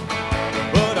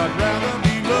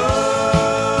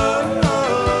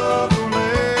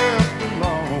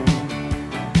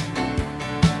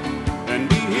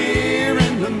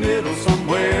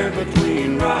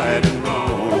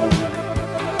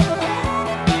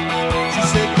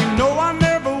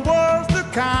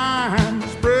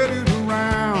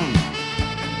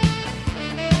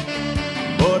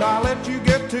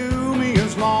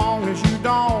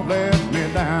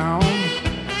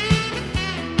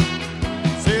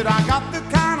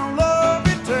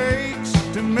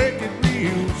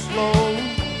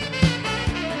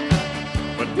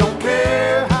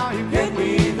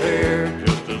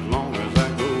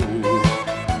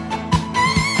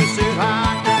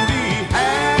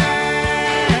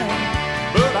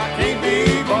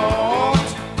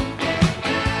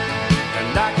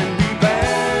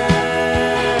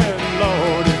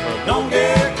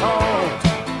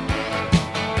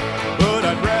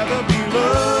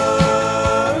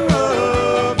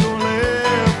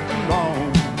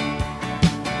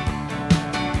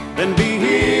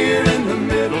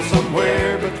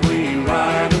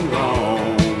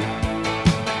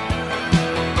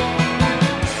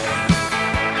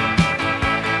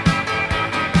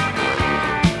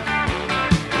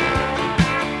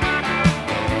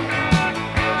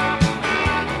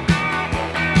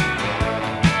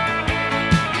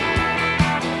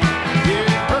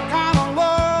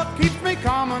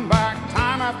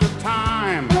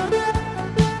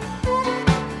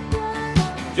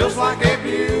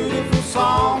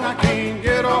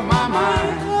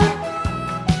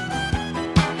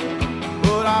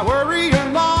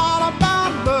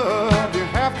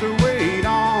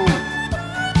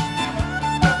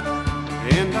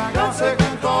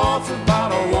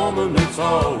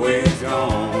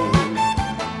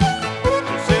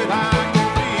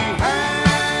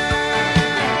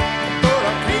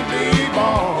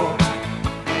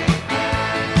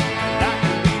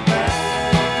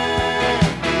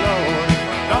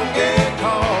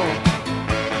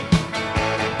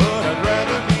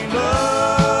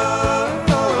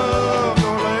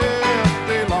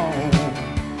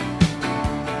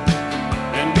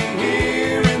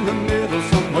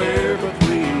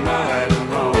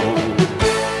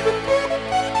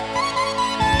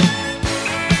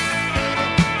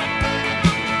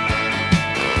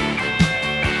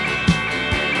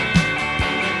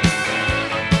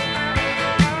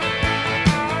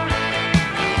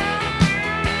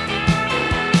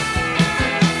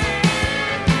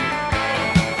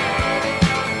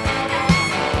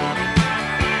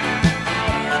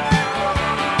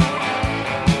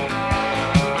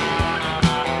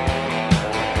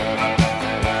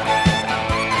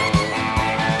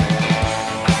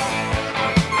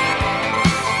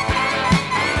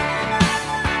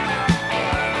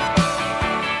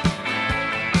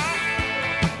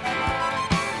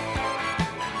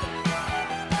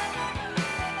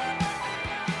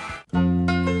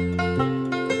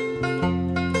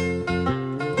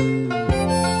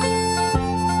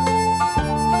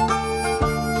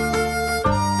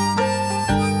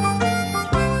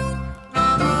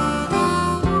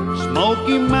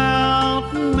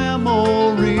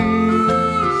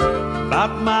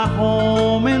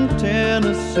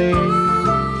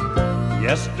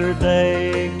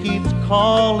 Yesterday keeps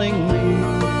calling me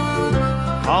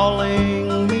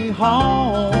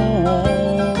home.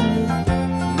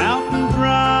 Mountains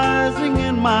rising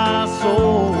in my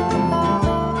soul,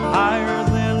 higher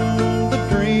than the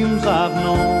dreams I've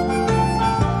known.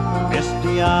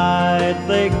 Misty-eyed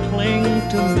they cling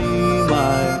to me,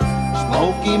 my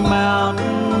Smoky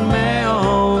Mountain memories.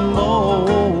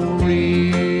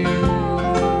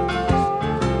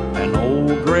 An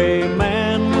old gray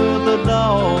man with a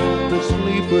dog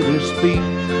asleep at his feet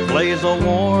plays a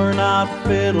worn-out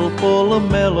fiddle full of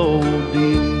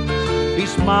melodies. He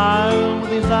smiled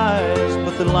with his eyes,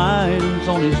 but the lines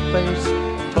on his face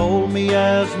told me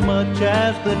as much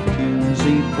as the tunes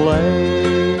he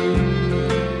played.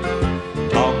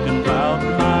 Talking about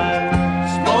my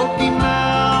Smoky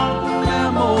Mountain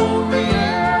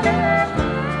memories,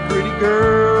 pretty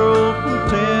girl from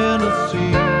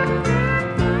Tennessee.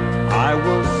 I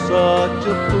was such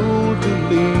a fool to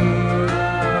leave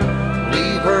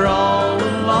her all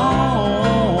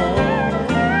alone.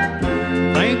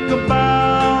 Think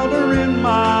about her in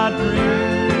my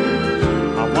dreams,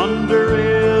 I wonder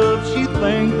if she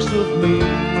thinks of me.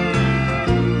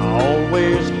 I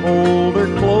always hold her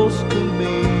close to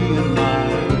me in my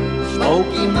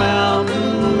Smoky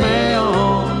Mountain memories.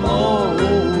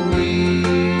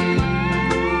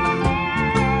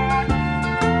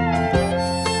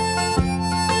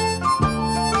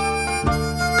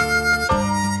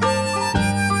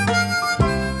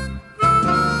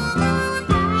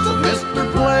 So Mr.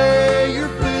 Play your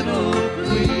fiddle,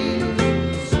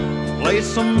 please, play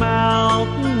some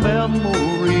mountain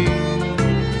memories.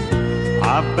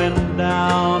 I've been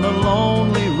down a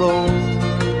lonely road,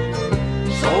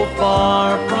 so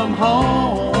far from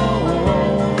home,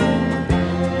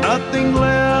 nothing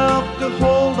left to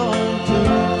hold on to.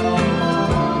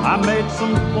 I made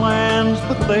some plans,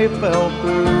 but they fell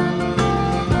through.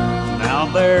 Now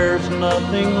there's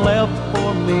nothing left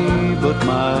for me but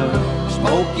my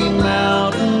Smoky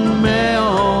Mountain memories.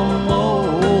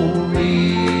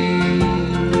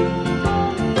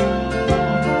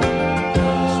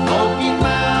 Smoky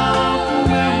Mountain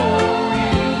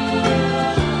memories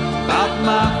about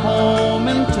my home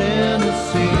in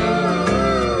Tennessee.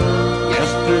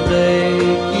 Yesterday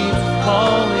keeps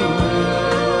calling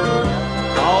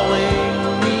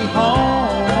me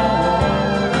home.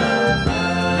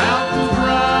 Mountains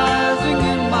rising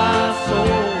in my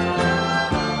soul,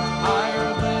 higher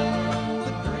than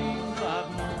the dreams I've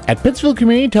known. At Pittsfield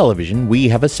Community Television, we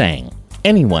have a saying: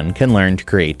 anyone can learn to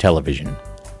create television.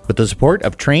 With the support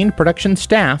of trained production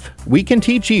staff, we can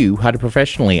teach you how to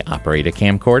professionally operate a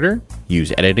camcorder,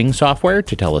 use editing software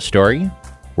to tell a story,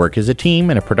 work as a team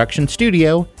in a production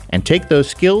studio, and take those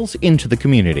skills into the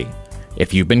community.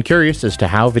 If you've been curious as to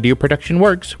how video production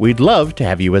works, we'd love to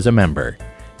have you as a member.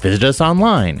 Visit us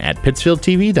online at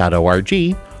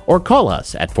pittsfieldtv.org or call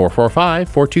us at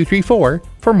 445-4234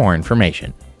 for more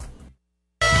information.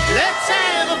 Let's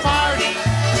have a party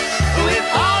with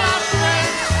all our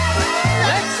friends.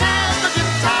 Let's have a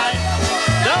good time.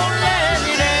 Don't let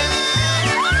it end.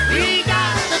 We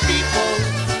got the people.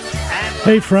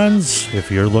 Hey friends,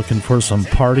 if you're looking for some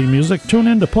party music, tune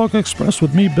in to Polka Express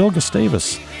with me, Bill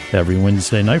Gustavus, every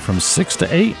Wednesday night from 6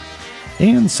 to 8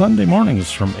 and Sunday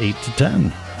mornings from 8 to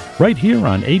 10, right here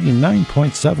on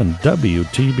 89.7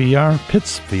 WTBR,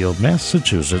 Pittsfield,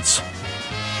 Massachusetts.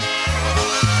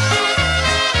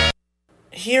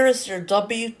 Here is your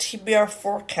WTBR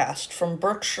forecast from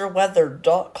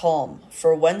BerkshireWeather.com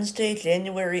for Wednesday,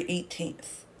 January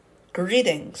 18th.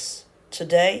 Greetings.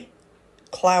 Today,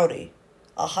 cloudy,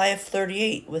 a high of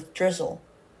 38 with drizzle.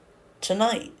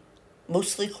 Tonight,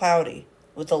 mostly cloudy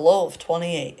with a low of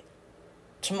 28.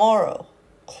 Tomorrow,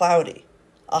 cloudy,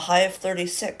 a high of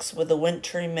 36 with a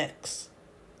wintry mix.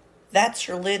 That's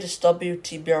your latest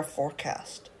WTBR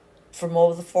forecast. For more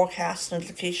of the forecast and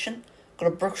education, go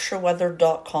to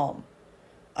BerkshireWeather.com.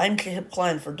 I'm Jacob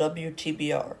Klein for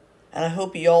WTBR, and I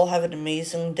hope you all have an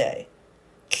amazing day.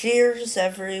 Cheers,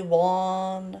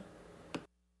 everyone!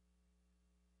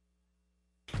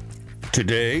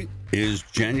 Today is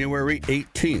January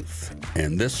 18th,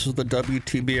 and this is the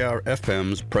WTBR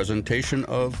FM's presentation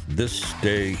of This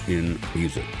Day in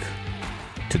Music.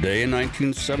 Today in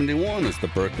 1971 is the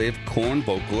birthday of Korn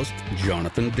vocalist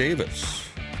Jonathan Davis.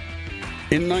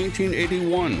 In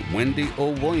 1981, Wendy O.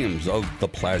 Williams of the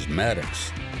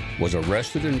Plasmatics was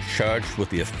arrested and charged with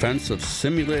the offense of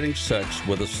simulating sex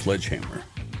with a sledgehammer.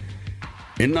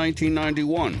 In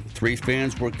 1991, 3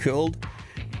 fans were killed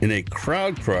in a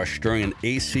crowd crush during an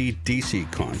AC/DC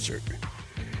concert.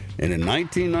 And in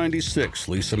 1996,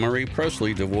 Lisa Marie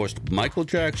Presley divorced Michael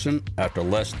Jackson after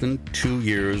less than 2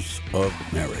 years of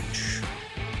marriage.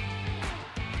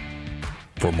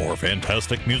 For more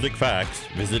fantastic music facts,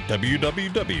 visit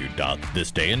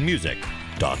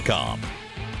www.thisdayinmusic.com.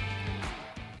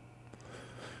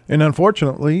 And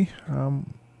unfortunately,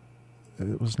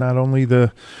 it was not only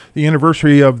the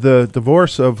anniversary of the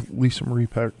divorce of Lisa Marie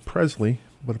Presley,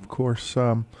 but of course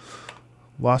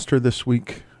lost her this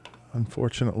week,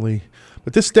 unfortunately.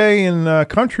 But this day in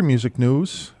country music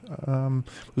news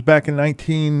was back in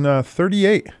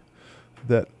 1938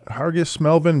 that Hargus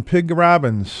Melvin Pig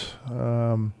Robbins,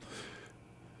 who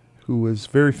was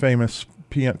very famous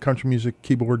country music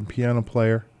keyboard and piano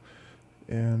player,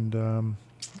 and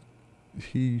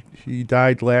he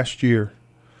died last year.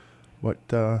 But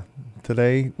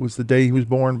today was the day he was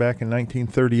born, back in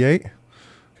 1938.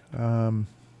 And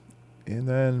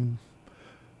then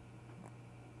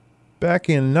back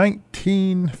in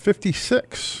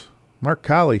 1956, Mark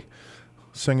Colley,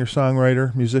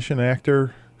 singer-songwriter, musician,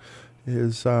 actor,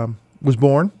 was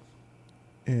born.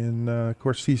 And, of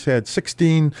course, he's had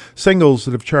 16 singles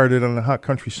that have charted on the Hot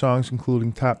Country Songs,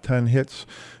 including top 10 hits,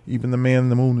 Even the Man in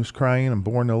the Moon is Crying and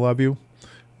Born to Love You.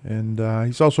 And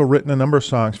he's also written a number of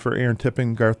songs for Aaron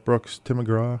Tippin, Garth Brooks, Tim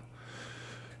McGraw.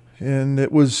 And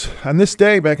it was on this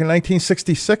day, back in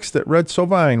 1966, that Red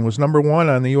Sovine was number one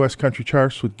on the U.S. country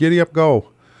charts with Giddy Up Go.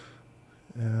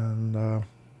 And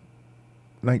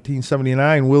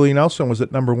 1979, Willie Nelson was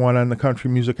at number one on the country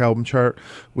music album chart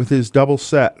with his double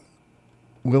set,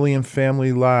 Willie and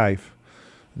Family Live.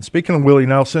 And speaking of Willie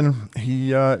Nelson,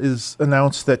 he is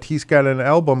announced that he's got an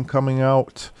album coming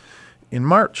out in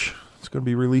March. It's going to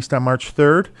be released on March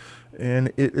 3rd, and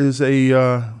it is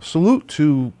a salute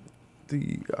to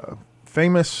the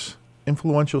famous,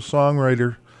 influential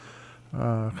songwriter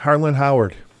Harlan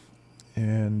Howard.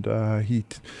 And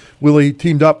Willie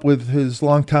teamed up with his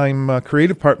longtime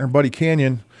creative partner Buddy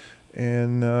Canyon,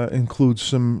 and includes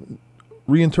some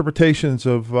reinterpretations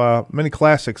of many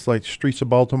classics like Streets of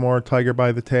Baltimore, Tiger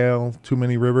by the Tail, Too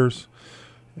Many Rivers,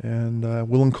 and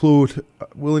we'll include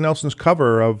Willie Nelson's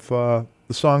cover of the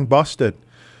song Busted,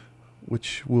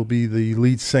 which will be the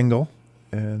lead single.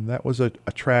 And that was a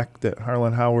track that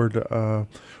Harlan Howard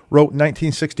wrote in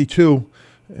 1962,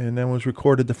 and then was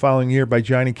recorded the following year by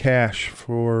Johnny Cash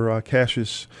for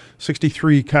Cash's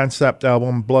 63 concept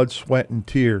album, Blood, Sweat, and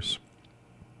Tears.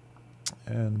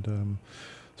 And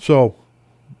so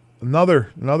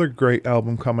another great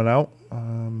album coming out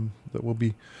that we'll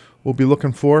be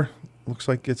looking for. Looks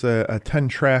like it's a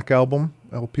 10-track album,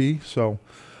 LP, so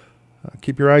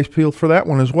keep your eyes peeled for that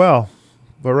one as well.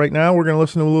 But right now, we're going to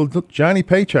listen to a little Johnny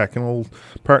Paycheck, an old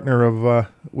partner of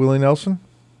Willie Nelson.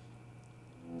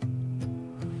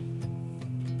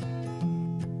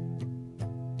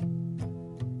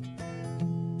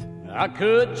 I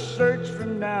could search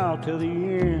from now till the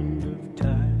end of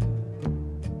time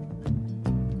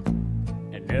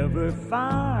and never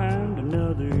find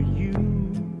another you.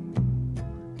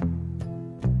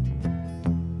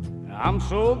 I'm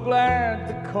so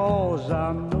glad because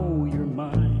I know you're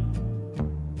mine.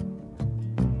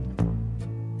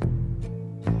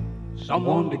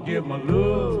 Someone to give my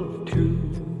love to.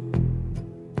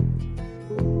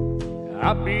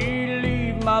 I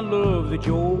believe, my love, that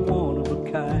you're one of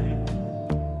a kind.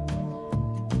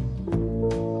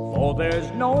 For there's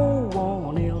no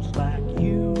one else like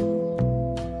you.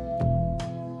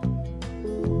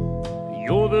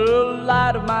 You're the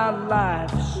light of my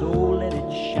life, so let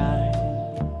it shine.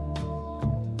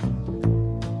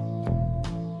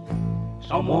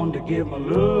 Someone to give my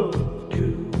love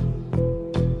to.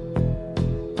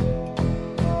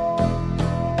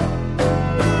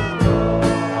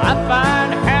 I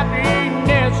find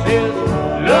happiness is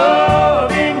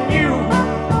loving you.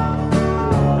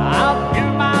 I'll do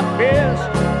my best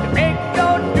to make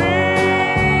your dreams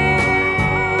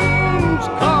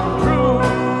come true.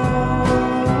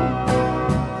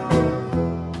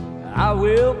 I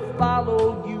will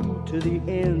follow you to the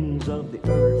ends of the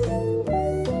earth,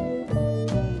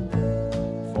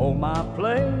 for my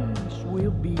place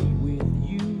will be with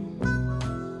you.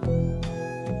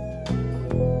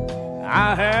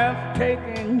 I have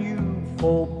taken you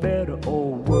for better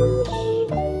or worse,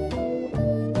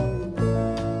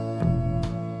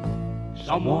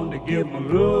 someone to give my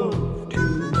love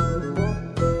to.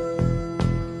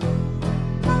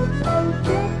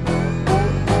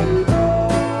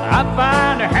 I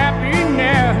find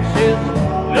happiness is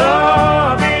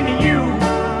loving you.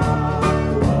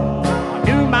 I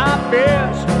do my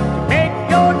best to make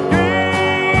your dreams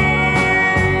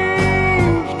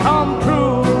come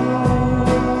true.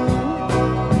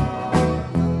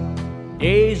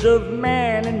 Days of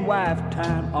man and wife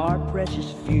time are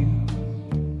precious few.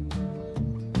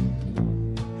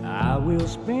 I will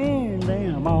spend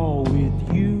them all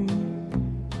with you.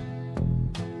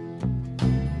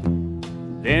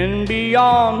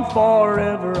 beyond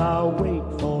forever, I'll wait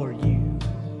for you.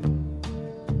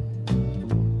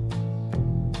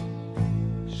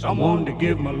 Someone to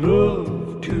give my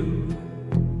love to.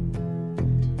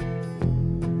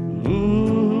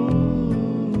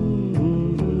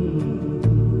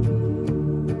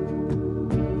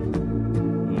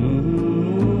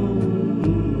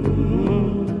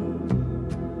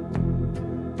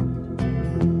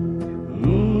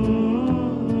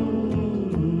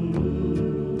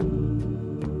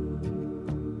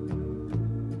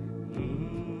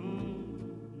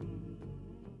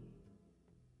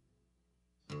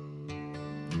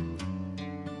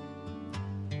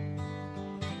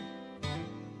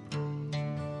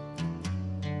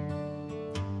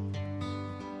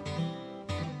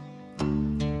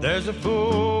 There's a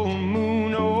full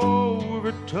moon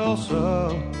over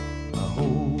Tulsa. I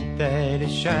hope that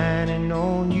it's shining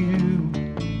on you.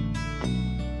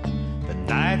 The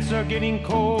nights are getting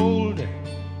cold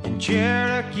in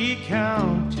Cherokee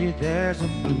County. There's a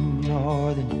blue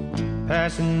northern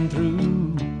passing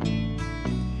through.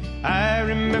 I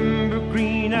remember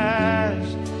green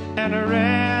eyes and a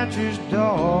rancher's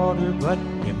daughter, but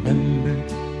remember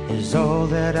is all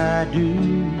that I do.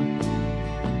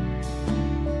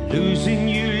 Losing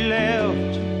you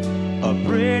left a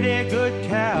pretty good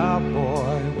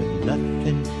cowboy with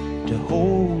nothing to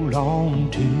hold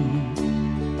on to.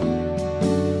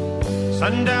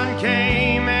 Sundown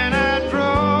came and I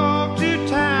drove to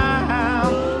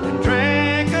town and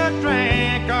drank a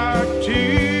drink or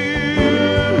two.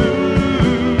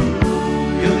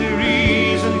 You're the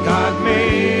reason God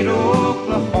made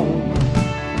Oklahoma.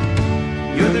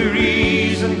 You're the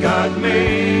reason God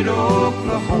made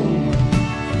Oklahoma.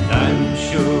 I'm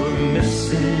sure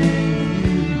missing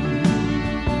you.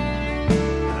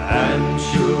 I'm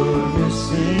sure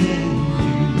missing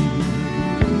you.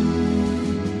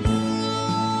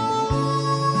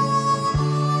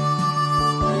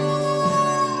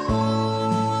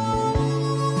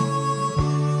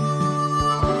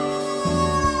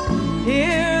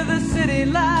 Hear the city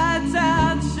lights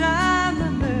outshine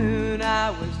the moon.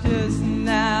 I was just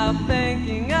now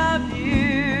thinking of you.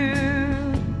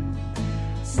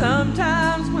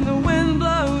 Sometimes when the wind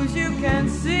blows, you can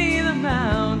see the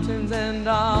mountains and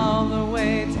all the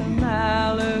way to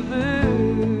Malibu.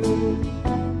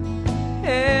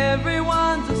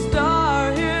 Everyone's a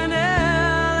star here in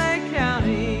LA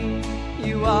County.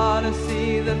 You ought to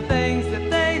see the things that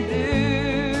they do.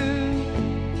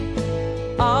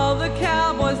 All the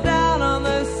cowboys down on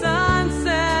the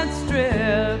Sunset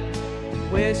Strip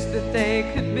wish that they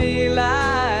could be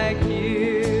like you.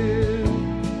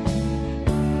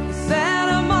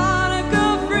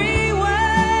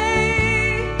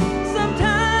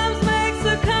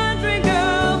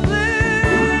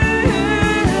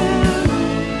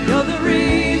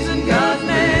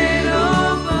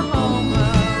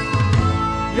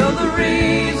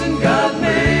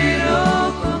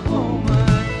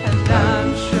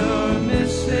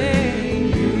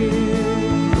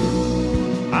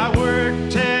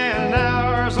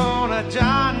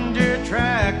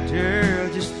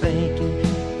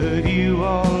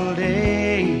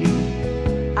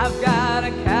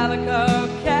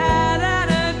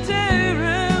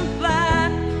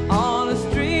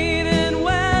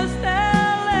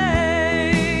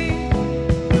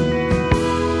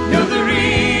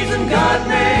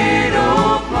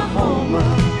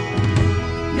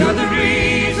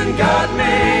 God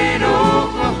made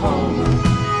Oklahoma.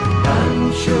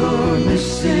 I'm sure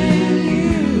missing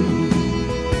you.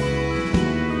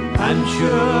 I'm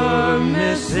sure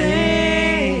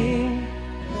missing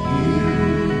you.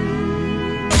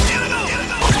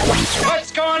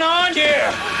 What's going on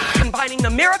here? Combining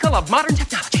the miracle of modern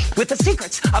technology with the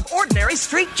secrets of ordinary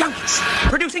street junkies.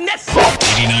 Producing this.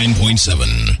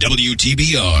 89.7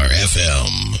 WTBR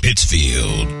FM,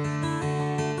 Pittsfield.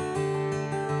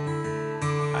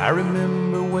 I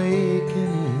remember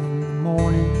waking in the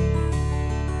morning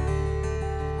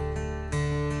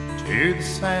to the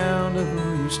sound of a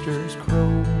rooster's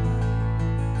crow,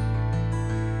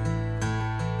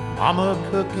 Mama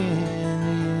cooking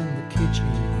in the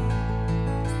kitchen,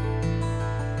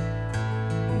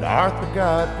 and Arthur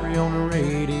Godfrey on the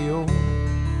radio.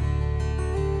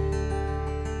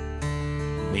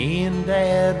 Me and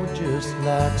Dad were just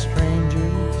like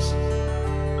strangers.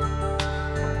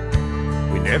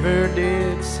 We never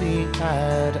did see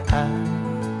eye to eye.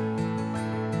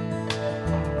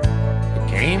 It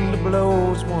came to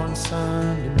blows one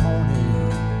Sunday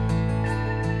morning,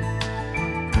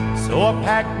 so I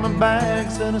packed my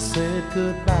bags and I said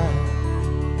goodbye.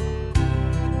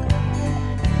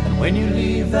 And when you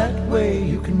leave that way,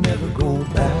 you can never go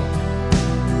back.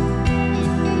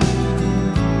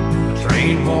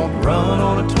 train won't run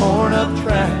on a torn up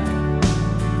track.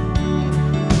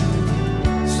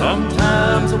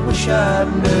 Sometimes I wish I'd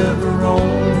never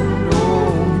owned,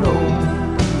 oh no.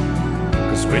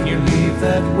 'Cause when you leave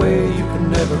that way, you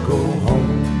can never go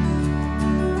home.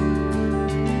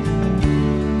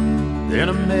 Then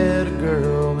I met a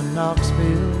girl in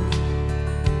Knoxville,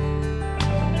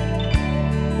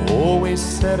 always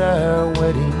set our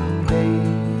wedding day.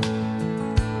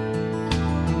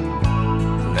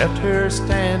 Left her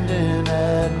standing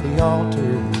at the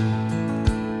altar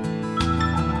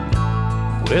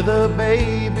with a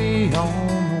baby on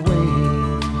the way.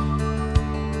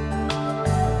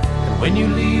 And when you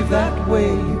leave that way,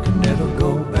 you can never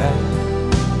go back.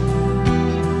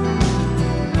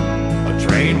 A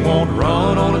train won't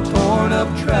run on a torn up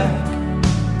track.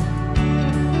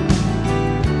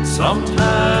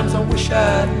 Sometimes I wish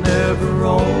I'd never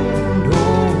owned,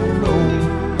 oh no.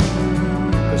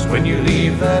 'Cause when you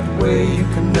leave that way, you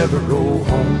can never go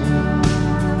home.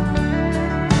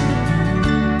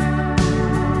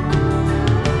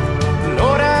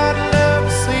 Lord, I'd love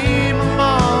to see my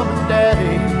mom and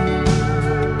daddy,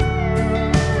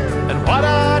 and what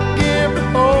I'd give to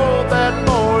hold that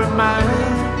boy of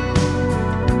mine.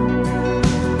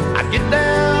 I'd get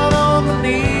down on my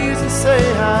knees and say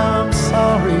I'm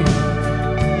sorry.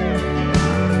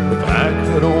 If I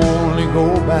could only go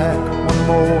back one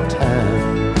more time.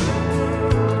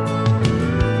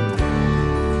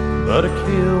 But I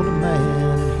killed a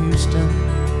man in Houston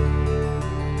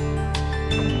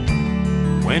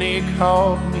when he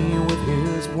caught me with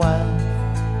his wife.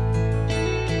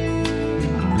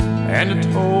 And I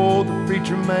told the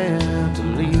preacher man to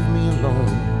leave me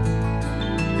alone.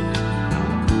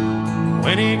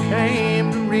 When he came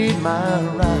to read my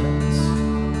rights,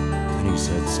 and he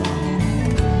said, son,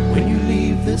 when you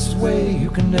leave this way, you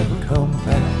can never come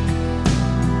back.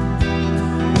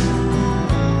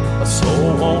 A soul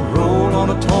won't roll on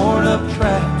a torn up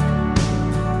track.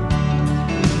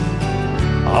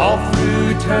 All through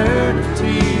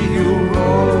eternity, you'll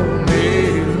roll me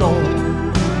alone.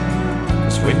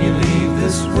 'Cause when you leave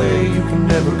this way, you can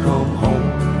never come home.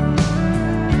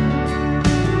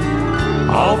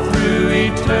 All through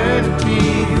eternity,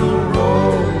 you'll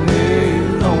roll me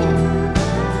alone.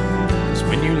 'Cause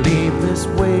when you leave this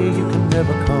way, you can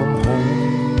never come home.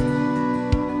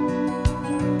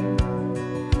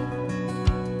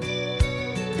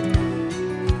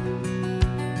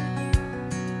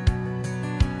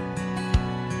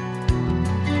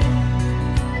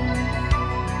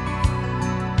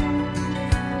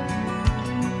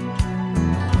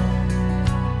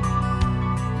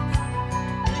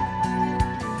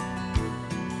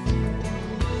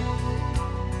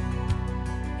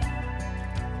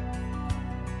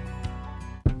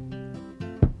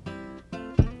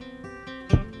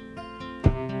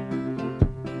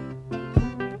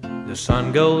 The sun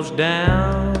goes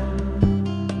down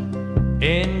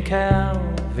in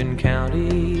Calvin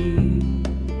County.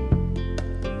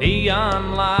 Neon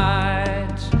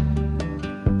lights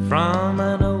from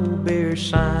an old beer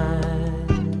sign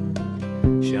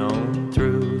shone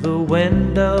through the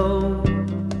window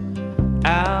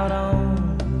out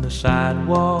on the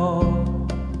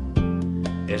sidewalk.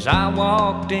 As I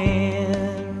walked in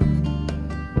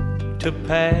to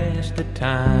pass the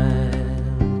time,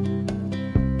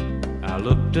 I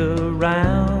looked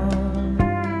around,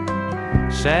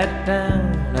 sat down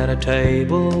at a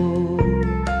table,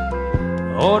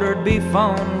 ordered beef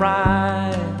on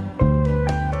rye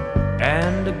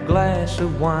and a glass of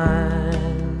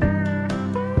wine.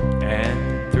 And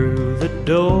through the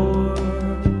door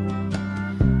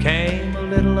came a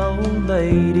little old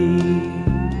lady.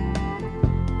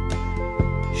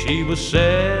 She was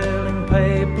selling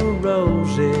paper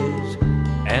roses,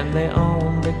 and they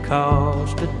only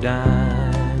cost a dime.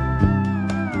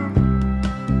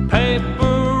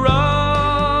 Paper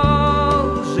roses,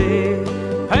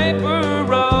 paper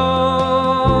roses.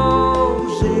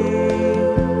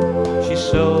 She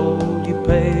sold you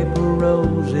paper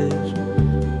roses,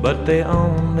 but they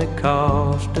only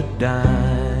cost a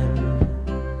dime.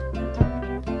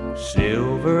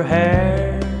 Silver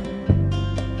hair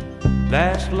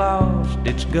that's lost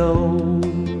its gold,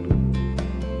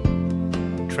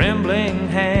 trembling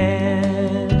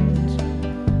hands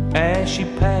as she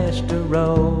passed a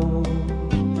rose.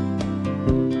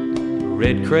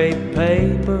 Red crepe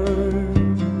paper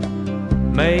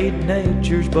made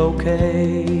nature's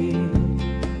bouquet.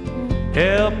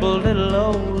 Help a little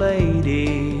old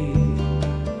lady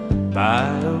buy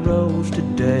a rose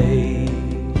today.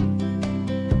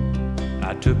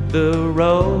 I took the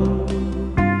rose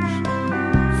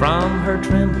from her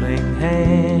trembling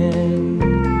hand,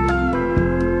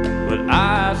 but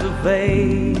eyes of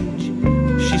age,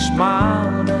 she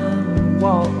smiled and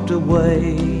walked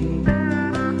away.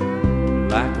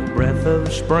 Like a breath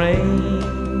of spring,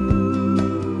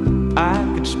 I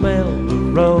could smell the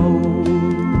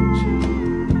rose.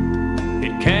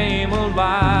 It came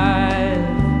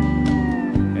alive,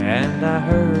 and I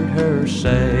heard her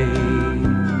say,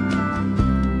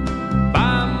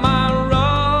 "Buy my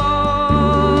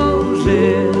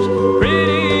roses,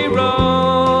 pretty roses.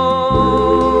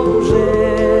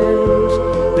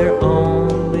 They're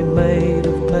only made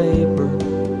of paper,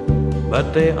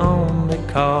 but they only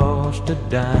cost a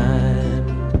dime."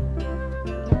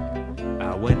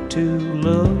 I went to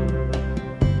look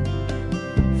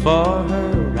for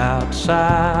her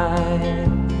outside.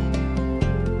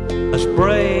 A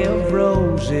spray of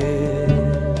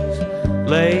roses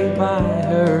lay by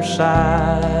her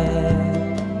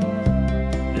side.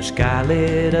 The sky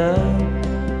lit up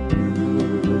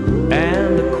and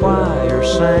the choir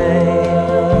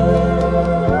sang.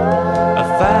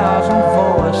 1,000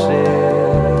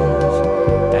 voices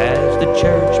as the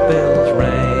church bells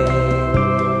rang.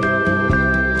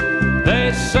 They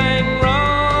sang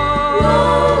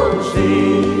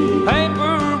Rosie,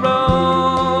 paper Rosie.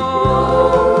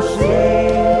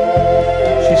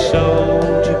 She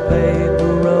sold you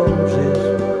paper roses,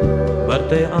 but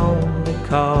they only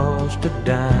cost a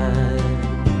dime.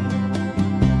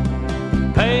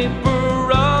 Paper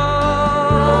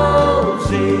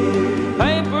Rosie,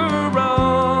 paper Rosie.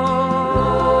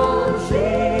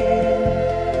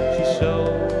 She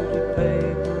sold you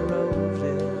paper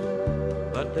roses,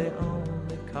 but they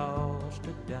only cost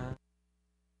a dime.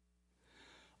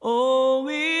 Oh,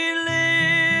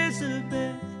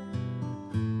 Elizabeth,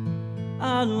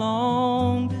 I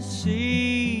long to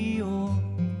see your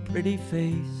pretty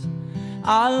face.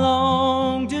 I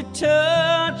long to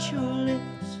touch your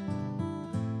lips.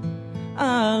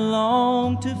 I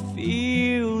long to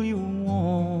feel your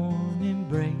warm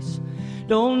embrace.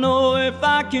 Don't know if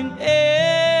I can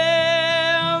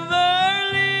ever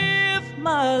live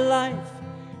my life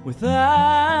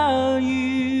without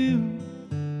you.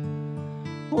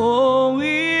 Oh,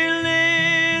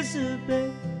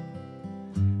 Elizabeth,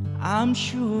 I'm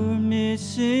sure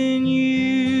missing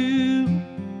you.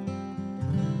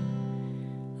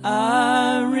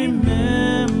 I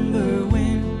remember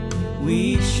when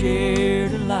we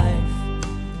shared a life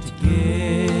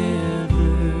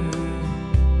together.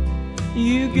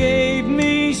 You gave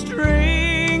me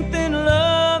strength and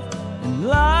love and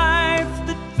life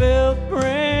that felt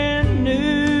brand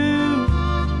new.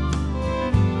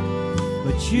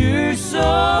 But you're so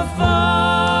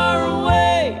far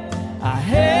away, I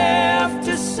have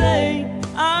to say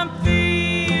I'm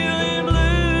feeling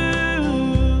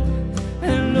blue.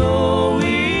 And oh,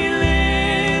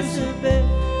 Elizabeth,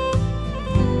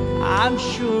 I'm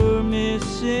sure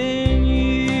missing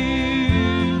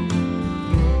you.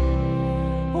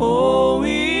 Oh,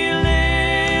 Elizabeth,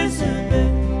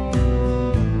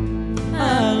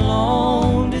 I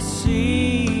long to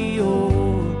see your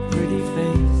pretty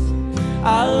face.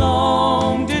 I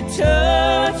long to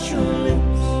touch your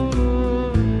lips.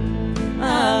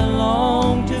 I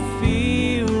long to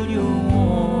feel your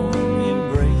warm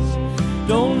embrace.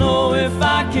 Don't know if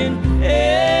I can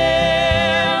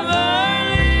ever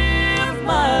live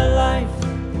my life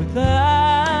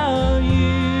without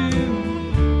you.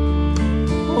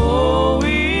 Oh,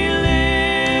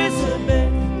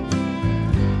 Elizabeth,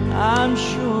 I'm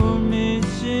sure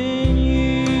missing you.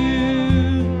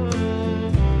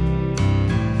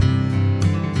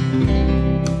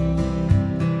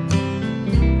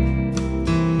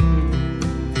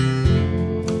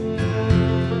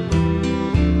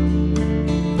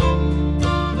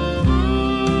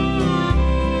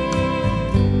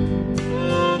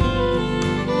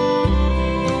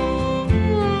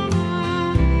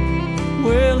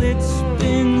 Well, it's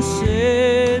been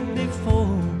said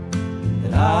before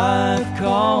that I've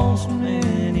caused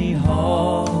many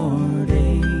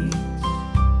heartaches.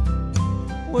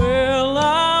 Well,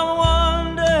 I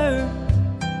wonder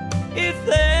if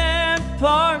that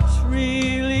part's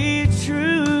really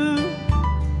true.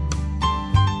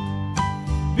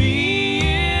 Be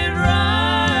it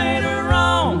right or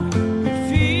wrong, it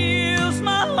feels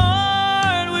my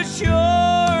heart would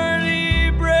surely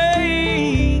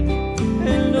break.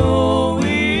 And oh,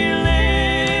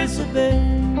 Elizabeth,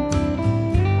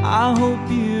 I hope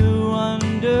you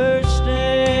understand.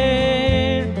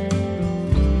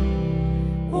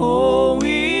 Oh,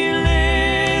 Elizabeth,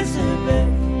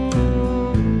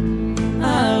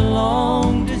 I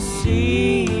long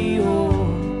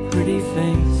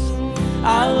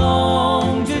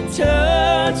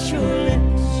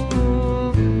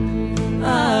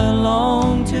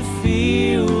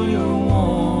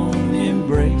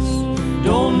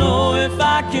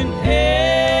I can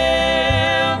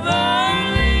ever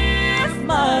live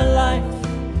my life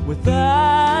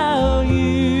without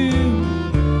you.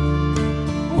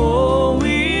 Oh,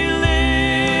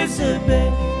 Elizabeth,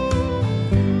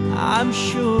 I'm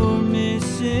sure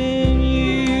missing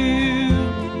you.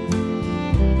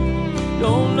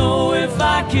 Don't know if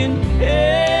I can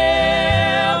ever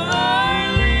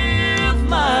live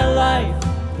my life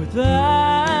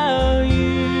without you.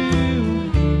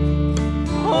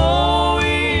 Oh,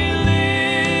 Elizabeth,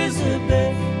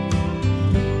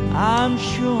 I'm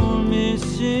sure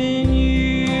missing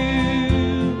you.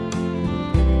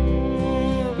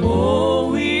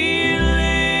 Oh,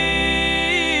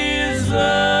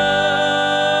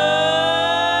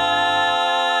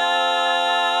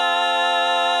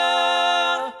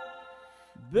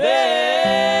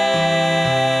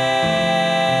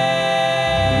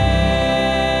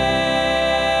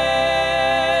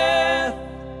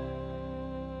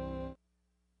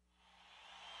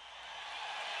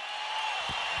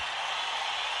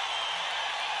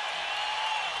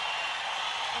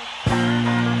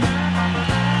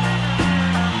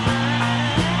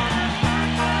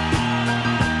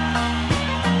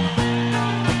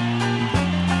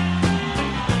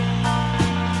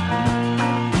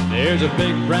 There's a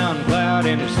big brown cloud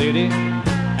in the city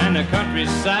and the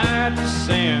countryside to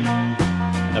sin.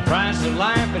 The price of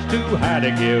life is too high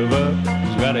to give up.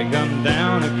 It's gotta come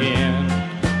down again.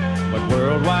 But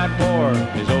worldwide war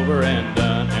is over and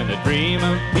done, and the dream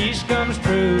of peace comes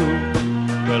true.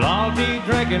 We'll all be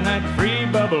drinking that free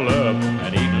bubble up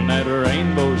and eating that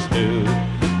rainbow stew.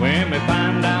 When we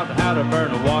find out how to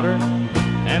burn the water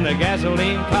and the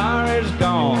gasoline car is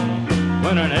gone.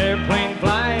 When an airplane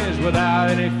flies without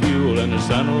any fuel and the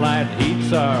sunlight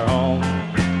heats our home.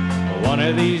 One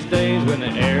of these days when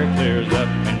the air clears up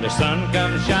and the sun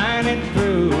comes shining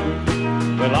through,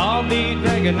 we'll all be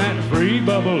drinking that free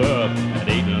bubble up and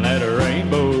eating that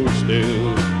rainbow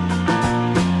stew.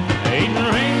 Eating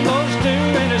rainbow stew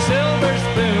in a silver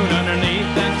spoon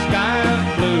underneath that sky of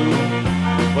blue.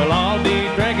 We'll all be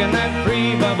drinking that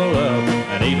free bubble up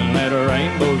and eating that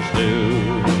rainbow stew.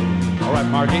 All right,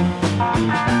 Marky.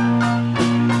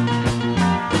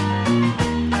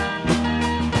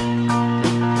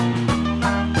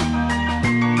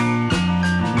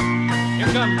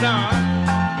 Here comes Don.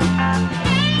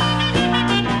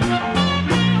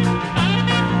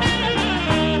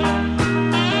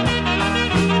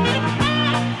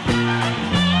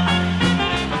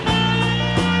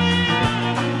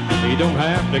 You don't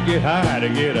have to get high to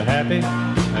get happy.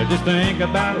 Just think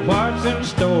about what's in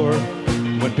store.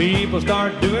 When people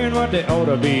start doing what they ought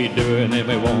to be doing, then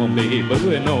they won't be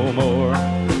booing no more.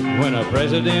 When a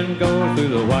president goes through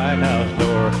the White House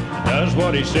door, does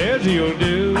what he says he'll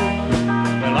do,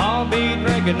 we'll all be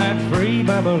drinking that free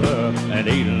bubble up and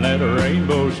eating that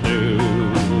rainbow stew.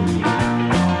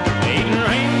 Eating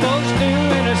rainbow stew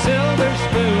in a silver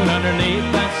spoon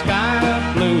underneath that sky of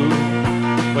blue.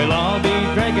 We'll all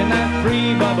be drinking that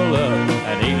free bubble up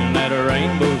and eating that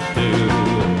rainbow stew.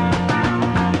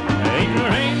 Eating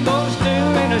rainbow stew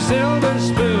in a silver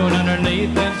spoon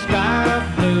underneath that sky of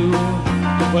blue.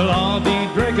 We'll all be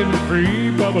drinking free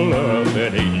bubble up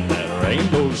and eating that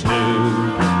rainbow stew.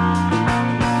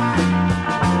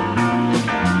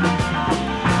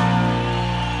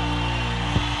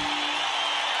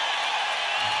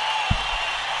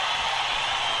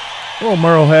 Oh,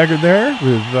 Merle Haggard there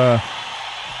with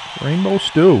Rainbow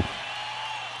Stew.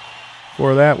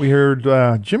 For that, we heard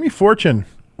Jimmy Fortune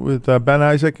with Ben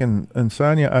Isaac and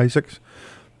Sonia Isaacs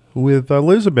with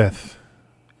Elizabeth.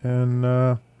 And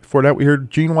before that, we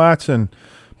heard Gene Watson,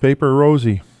 Paper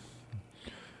Rosie.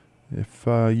 If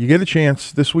you get a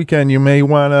chance this weekend, you may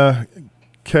want to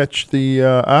catch the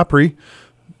Opry.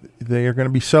 They are going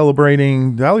to be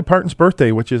celebrating Dolly Parton's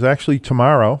birthday, which is actually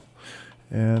tomorrow.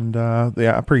 And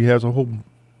the Opry has a whole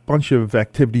bunch of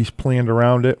activities planned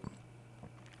around it.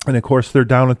 And, of course, they're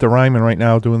down at the Ryman right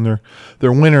now doing their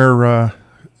winter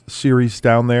series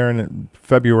down there. And in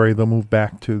February, they'll move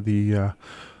back to the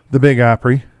big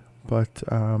Opry. But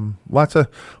lots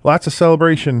of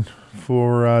celebration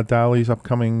for Dolly's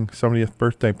upcoming 70th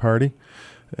birthday party.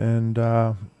 And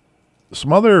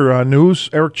some other news.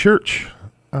 Eric Church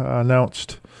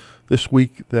announced this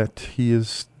week that he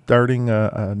is starting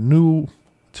a new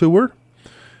tour,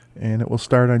 and it will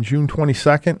start on June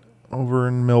 22nd over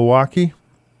in Milwaukee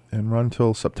and run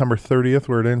till September 30th,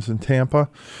 where it ends in Tampa.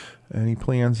 And he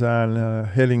plans on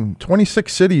hitting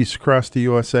 26 cities across the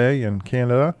USA and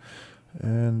Canada.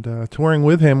 And touring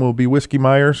with him will be Whiskey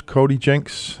Myers, Cody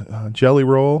Jinks, Jelly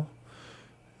Roll,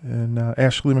 and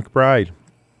Ashley McBride.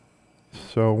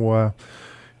 So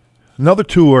another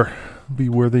tour be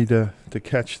worthy to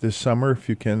catch this summer if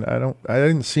you can. I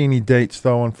didn't see any dates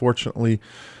though, unfortunately.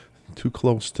 Too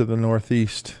close to the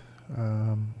Northeast.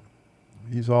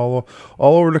 He's all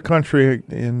over the country.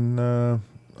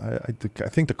 I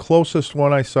think the closest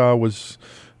one I saw was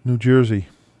New Jersey.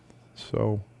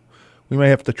 So we may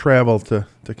have to travel to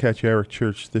catch Eric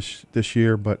Church this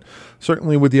year, but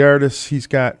certainly with the artists he's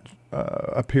got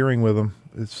appearing with him,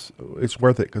 it's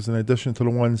worth it, because in addition to the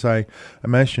ones I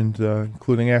mentioned,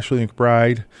 including Ashley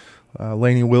McBryde,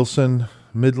 Lainey Wilson,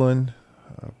 Midland,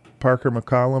 Parker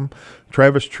McCollum,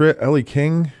 Travis Tritt, Ellie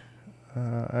King.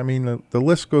 The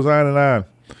list goes on and on.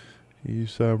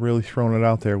 He's really thrown it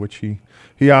out there, which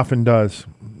he often does.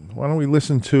 Why don't we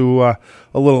listen to a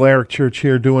little Eric Church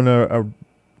here doing a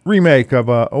remake of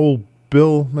an old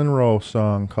Bill Monroe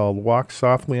song called Walk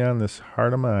Softly on This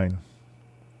Heart of Mine.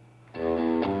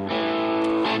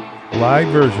 Live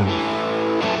version.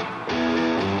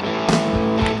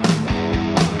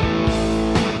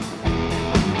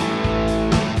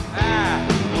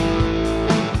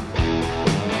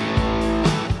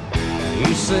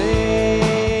 You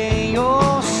say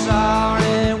you're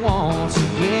sorry once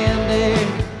again, dear.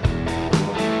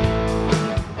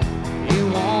 You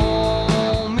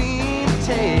want me to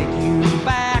take you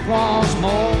back once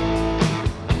more.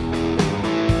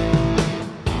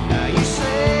 Now you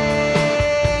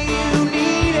say you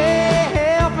need a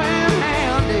helping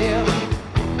hand, dear.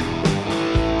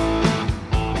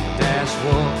 That's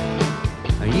what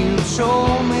you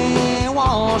told me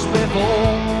once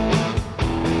before.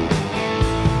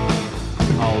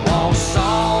 Walk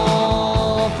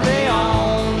softly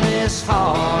on this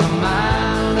heart of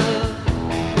mine, love.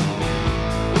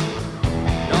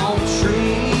 Don't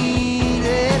treat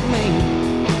it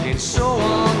mean, it's so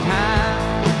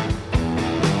unkind.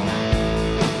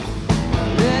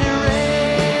 Let it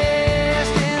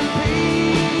rest in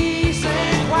peace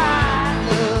and quiet,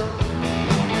 love.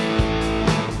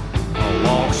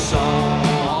 Walk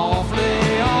softly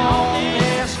on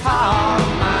this heart of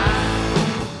mine.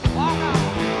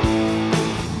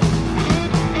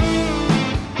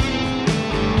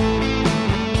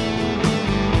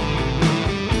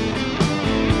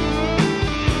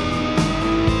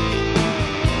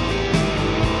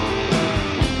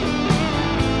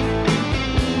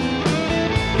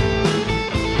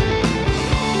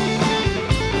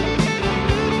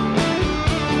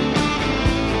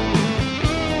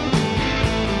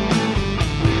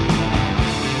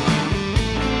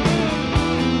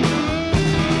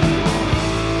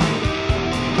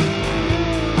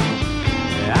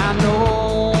 I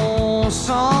know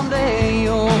someday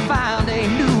you'll find a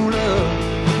new love.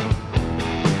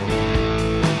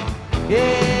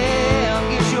 Yeah,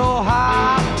 get your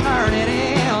heart turning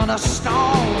in a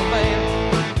stone bed.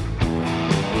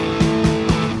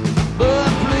 But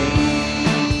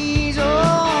please,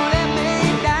 oh, let me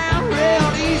down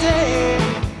real easy.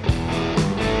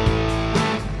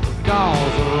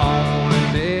 'Cause the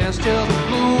loneliness just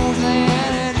moves in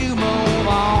as you move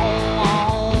on.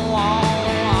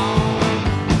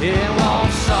 Yeah,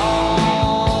 walk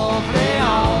softly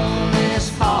on this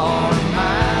heart of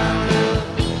mine, love.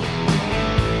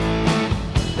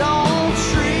 Don't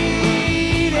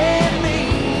treat it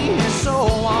mean, it's so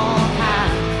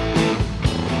unkind.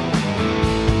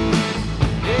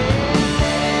 Yeah,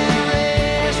 let it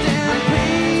rest in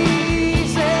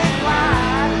peace and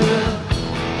quiet, love.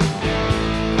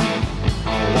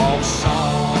 Walk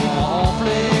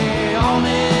softly on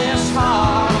this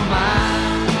heart of mine.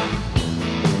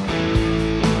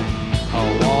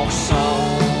 Walk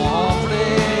softly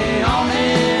on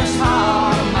this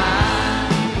heart of mine.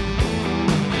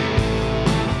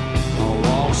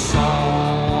 Walk softly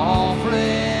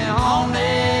on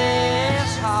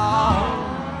this heart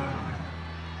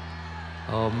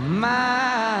of mine.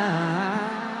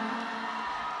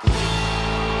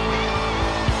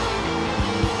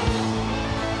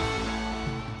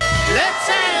 Let's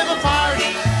have a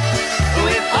party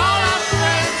with all our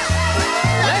friends.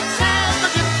 Let's have a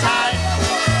good time.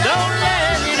 Don't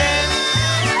let it end.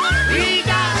 We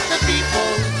got the people.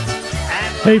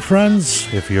 Hey friends,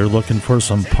 if you're looking for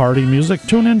some party music,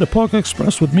 tune in to Polka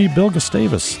Express with me, Bill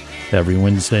Gustavus, every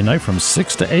Wednesday night from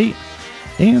 6 to 8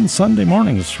 and Sunday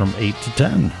mornings from 8 to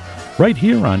 10, right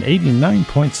here on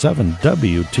 89.7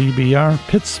 WTBR,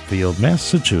 Pittsfield,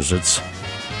 Massachusetts.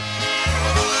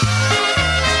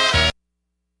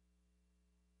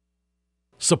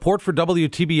 Support for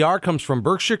WTBR comes from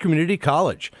Berkshire Community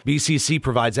College. BCC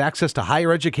provides access to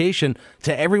higher education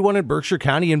to everyone in Berkshire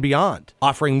County and beyond,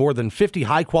 offering more than 50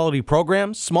 high-quality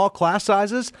programs, small class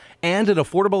sizes, and an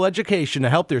affordable education to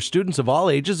help their students of all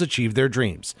ages achieve their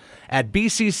dreams. At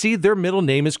BCC, their middle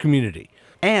name is community.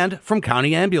 And from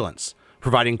County Ambulance,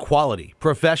 providing quality,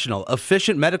 professional,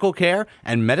 efficient medical care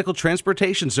and medical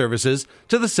transportation services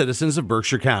to the citizens of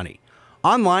Berkshire County.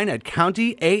 Online at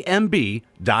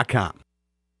countyamb.com.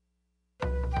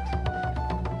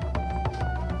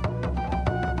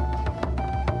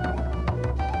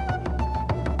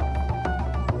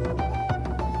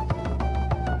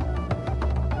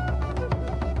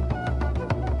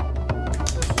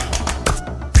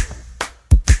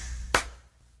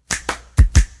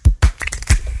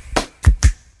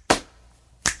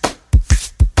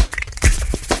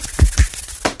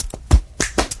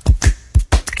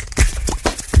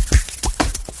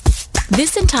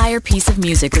 This entire piece of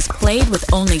music was played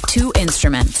with only 2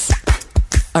 instruments,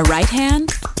 a right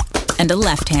hand and a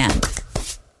left hand.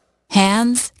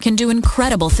 Hands can do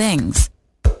incredible things,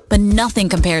 but nothing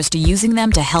compares to using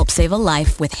them to help save a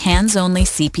life with hands-only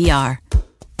CPR.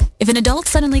 If an adult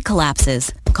suddenly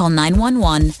collapses, call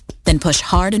 911, then push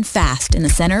hard and fast in the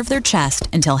center of their chest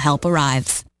until help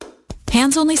arrives.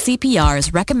 Hands-only CPR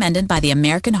is recommended by the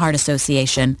American Heart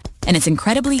Association, and it's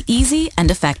incredibly easy and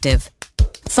effective.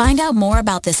 Find out more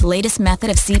about this latest method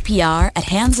of CPR at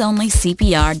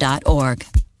handsonlycpr.org.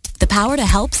 The power to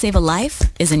help save a life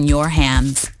is in your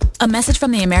hands. A message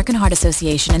from the American Heart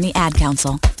Association and the Ad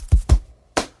Council.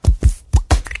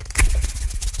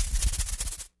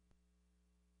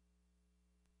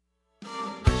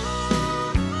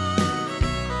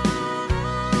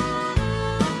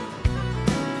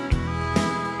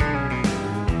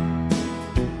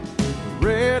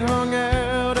 Red hung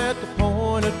out at the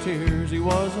point of tears. He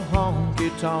was a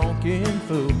honky-tonkin'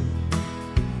 fool.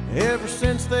 Ever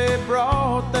since they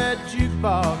brought that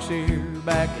jukebox here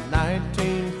back in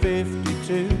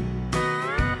 1952.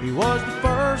 He was the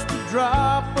first to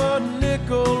drop a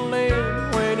nickel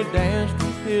in when he danced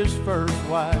with his first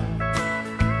wife.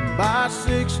 By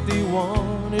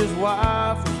 61, his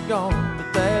wife was gone,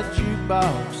 but that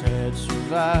jukebox had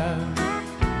survived.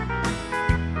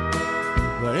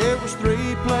 But it was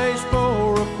 3 plays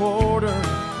for a quarter,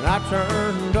 and I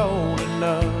turned old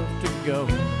enough to go.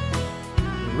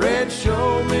 Red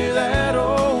showed me that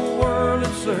old world,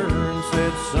 sir, and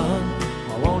said, son,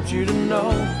 I want you to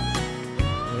know,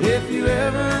 if you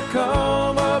ever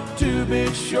come up 2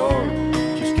 bit short,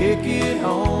 just kick it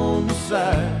on the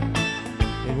side.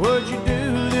 And would you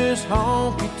do this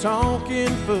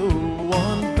honky-tonkin' fool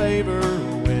one favor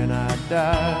when I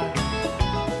die?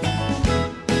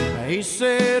 He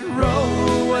said,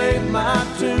 roll away my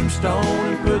tombstone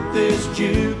and put this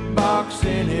jukebox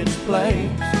in its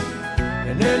place.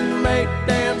 And then make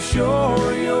damn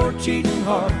sure your cheating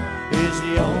heart is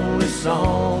the only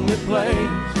song that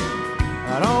plays.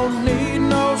 I don't need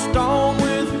no stone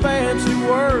with fancy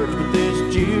words, but this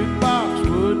jukebox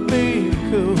would be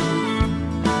cool.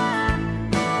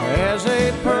 As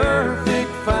a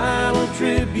perfect final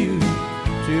tribute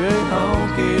to a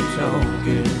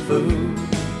honky-tonkin' fool.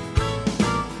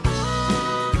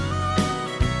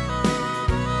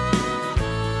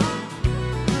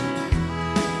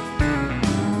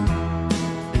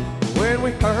 When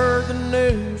we heard the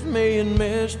news, me and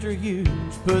Mr.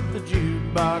 Hughes put the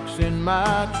jukebox in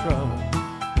my truck,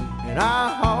 and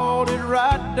I hauled it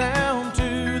right down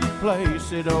to the place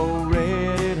that old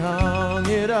Red had hung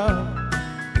it up.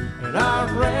 And I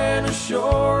ran a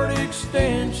short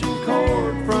extension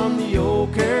cord from the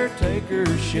old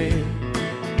caretaker's shed.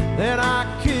 Then I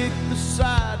kicked the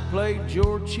side, played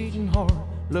your cheating heart,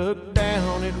 looked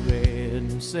down at Red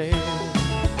and said,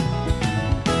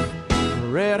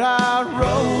 Red, I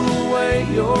rolled away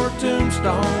your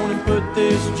tombstone and put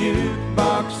this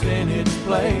jukebox in its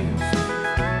place.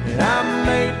 And I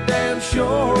made damn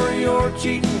sure your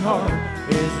cheating heart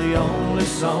is the only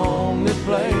song that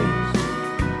plays.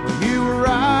 Well, you were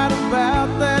right about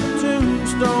that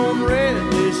tombstone, Red.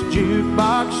 This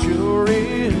jukebox sure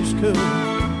is cool.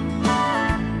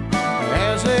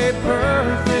 As a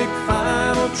perfect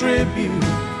final tribute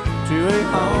to a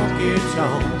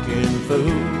honky-tonkin'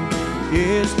 fool.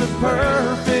 It's the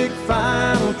perfect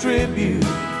final tribute to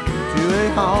a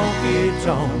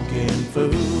honky-tonkin'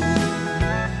 fool.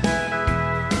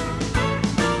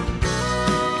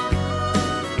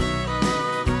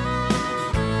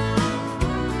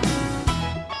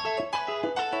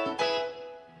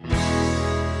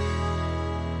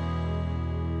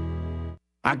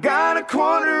 I got a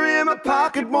quarter in my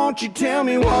pocket, won't you tell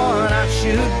me what I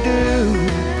should do?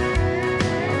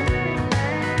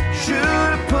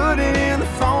 Should've put it in the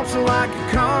phone so I could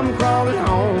come crawling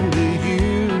home to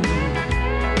you.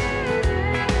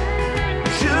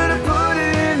 Should've put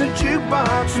it in the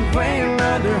jukebox and play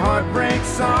another heartbreak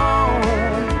song.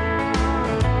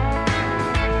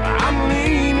 I'm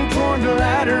leaning toward the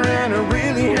latter and I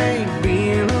really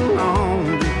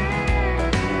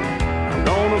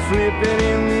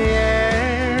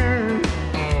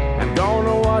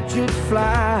watch it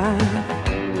fly.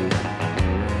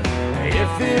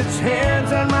 If it's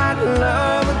heads, I might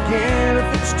love again.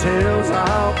 If it's tails,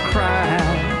 I'll cry.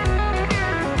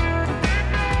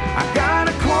 I got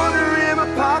a quarter in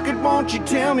my pocket, won't you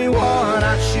tell me what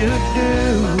I should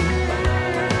do?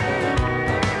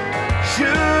 Should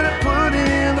I put it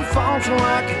in the phone so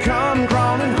I could come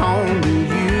crawling home to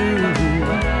you?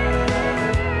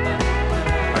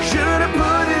 Or should I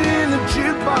put it in the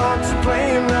jukebox and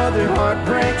play another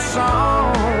heartbreak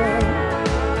song?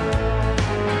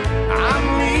 I'm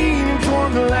leaning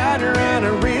toward the latter and I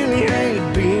really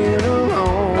hate being alone.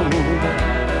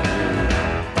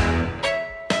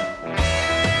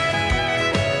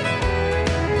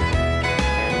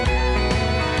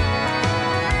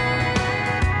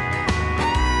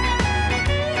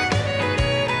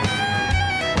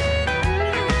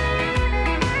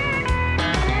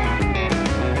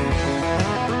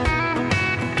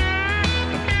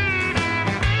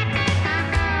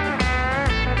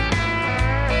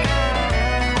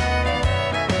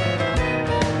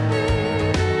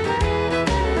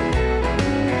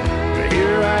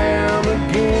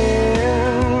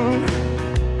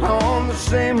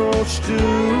 Same old stew.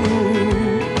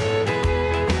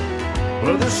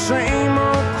 Well, the same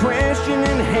old question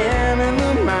in hand in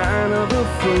the mind of a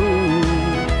fool.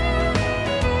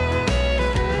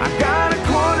 I got a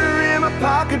quarter in my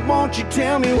pocket, won't you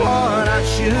tell me what I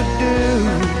should do?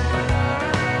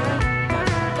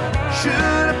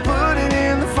 Should I put it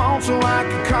in the phone so I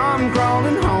could come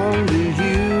crawling home to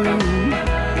you?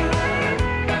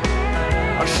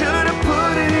 Or should I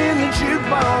put it in the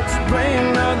jukebox and play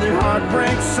another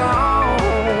heartbreak song?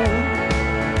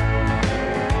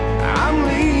 I'm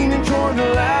leaning toward the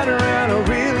latter and I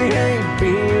really hate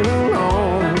being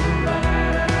alone.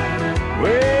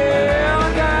 Well, I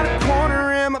got a quarter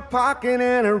in my pocket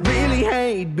and I really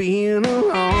hate being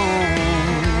alone.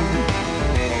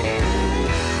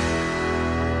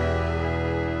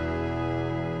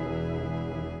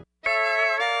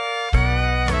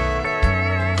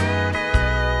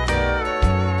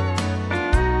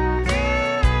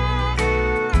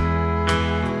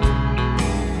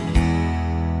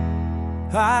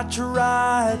 I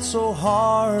tried so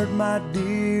hard, my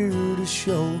dear, to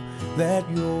show that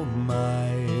you're my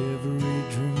every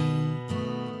dream.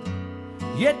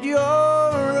 Yet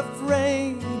you're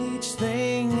afraid each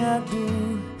thing I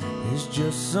do is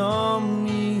just some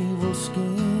evil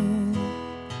scheme.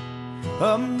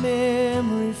 A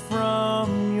memory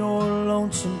from your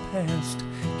lonesome past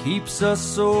keeps us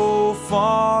so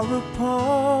far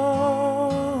apart.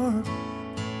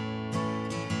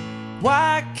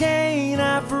 Why can't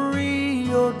I free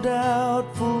your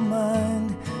doubtful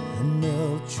mind and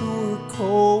melt your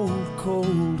cold,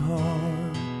 cold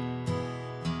heart?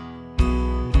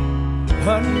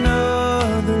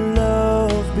 Another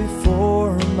love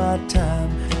before my time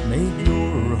made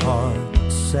your heart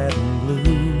sad and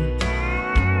blue.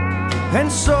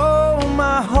 And so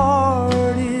my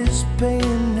heart is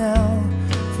paying now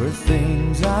for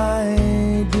things I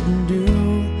didn't do.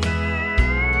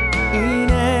 In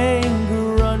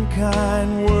anger,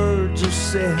 unkind words are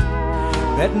said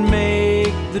that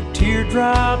make the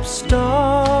teardrops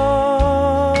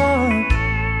start.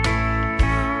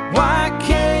 Why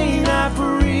can't I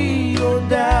free your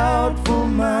doubtful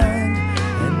mind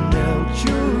and melt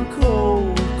your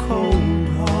cold, cold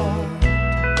heart?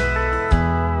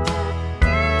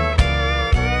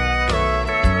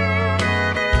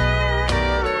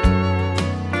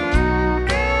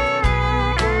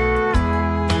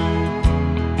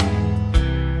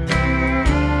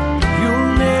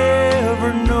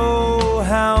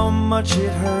 How much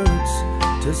it hurts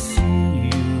to see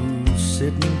you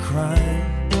sitting crying.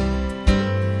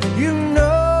 You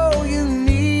know you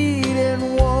need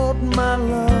and want my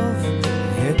love,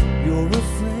 yet you're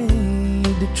afraid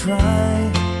to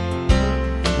try.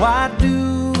 Why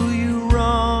do you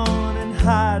run and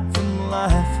hide from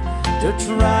life? To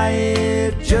try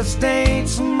it just ain't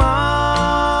smart.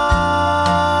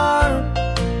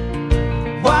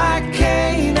 Why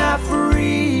can't I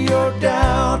free your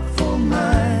doubtful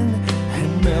mind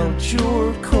and melt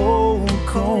your cold,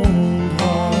 cold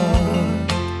heart?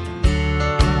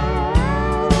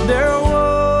 There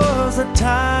was a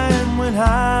time when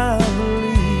I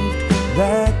believed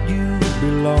that you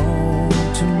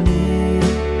belonged to me,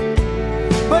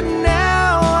 but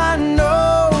now I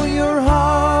know your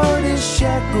heart is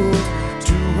shackled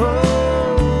to a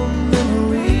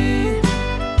memory.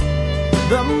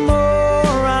 The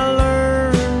more I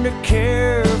learn to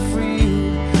care for you,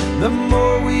 the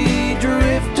more we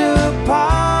drift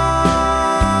apart.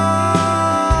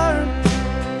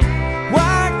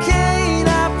 Why can't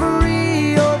I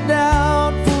free your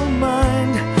doubtful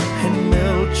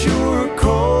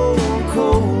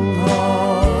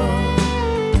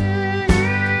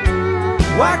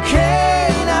Why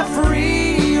can't I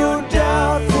free your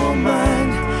doubtful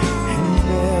mind and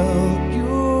melt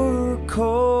your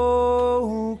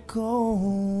cold,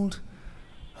 cold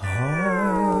heart?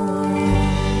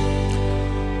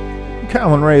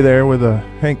 Colin Ray there with a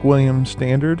Hank Williams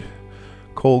standard,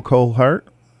 Cold, Cold Heart,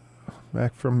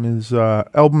 back from his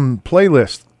album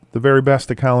Playlist, The Very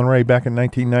Best of Colin Ray, back in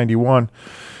 1991.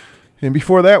 And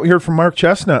before that, we heard from Mark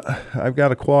Chestnut. I've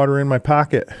got a quarter in my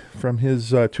pocket from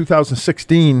his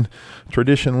 2016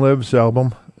 Tradition Lives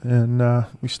album. And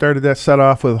we started that set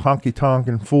off with Honky Tonk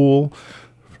and Fool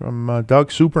from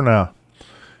Doug Supernaw.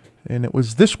 And it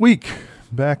was this week,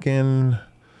 back in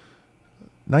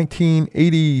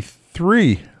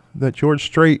 1983, that George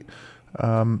Strait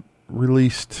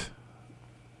released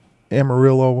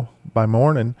Amarillo by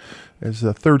Morning as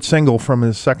the third single from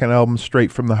his second album,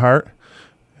 Straight from the Heart.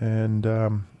 And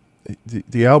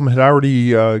the album had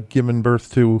already given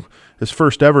birth to his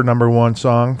first ever number one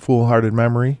song, Foolhardy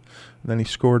Memory. And then he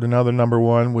scored another number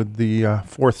one with the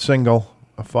fourth single,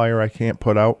 A Fire I Can't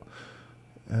Put Out.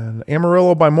 And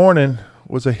Amarillo by Morning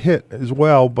was a hit as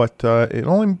well, but it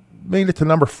only made it to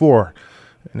number 4.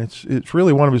 And it's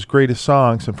really one of his greatest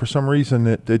songs. And for some reason,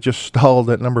 it just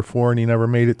stalled at number 4, and he never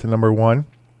made it to number 1.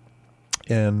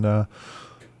 And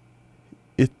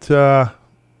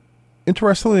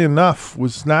interestingly enough,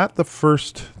 was not the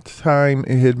first time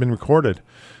it had been recorded.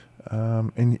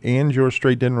 And George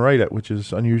Strait didn't write it, which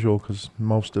is unusual because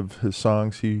most of his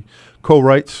songs he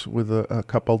co-writes with a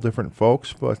couple different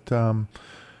folks. But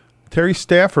Terry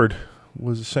Stafford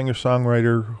was a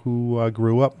singer-songwriter who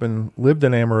grew up and lived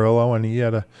in Amarillo, and he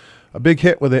had a big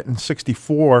hit with it in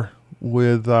 '64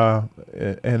 with an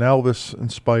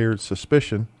Elvis-inspired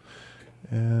Suspicion.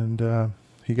 And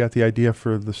he got the idea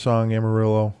for the song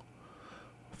Amarillo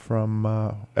from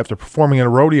after performing at a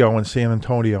rodeo in San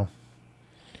Antonio.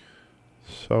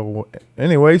 So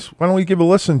anyways, why don't we give a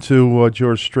listen to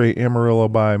George Strait, Amarillo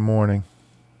by Morning.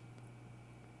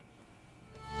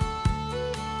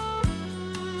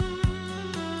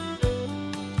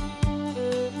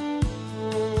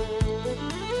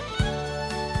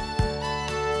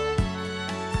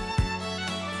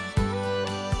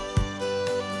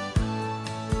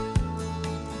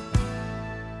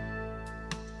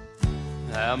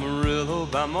 Amarillo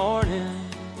by morning,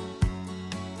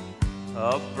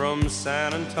 up from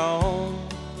San Antonio.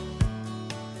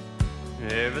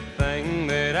 Everything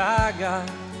that I got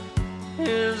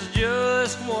is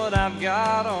just what I've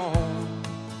got on.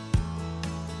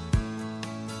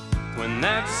 When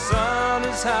that sun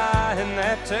is high in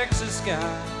that Texas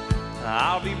sky,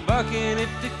 I'll be bucking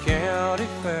at the county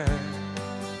fair.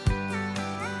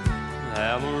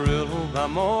 Amarillo by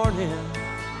morning,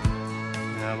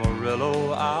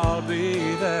 Amarillo, I'll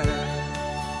be there.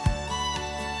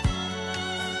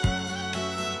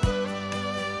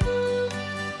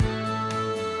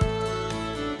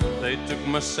 They took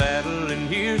my saddle in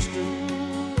Houston,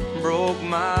 broke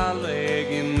my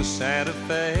leg in Santa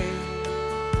Fe,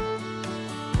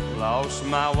 lost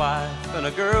my wife and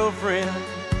a girlfriend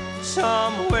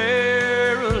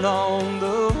somewhere along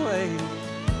the way.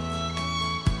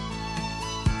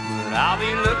 But I'll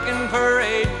be looking for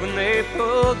 8 when they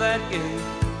pull that gate,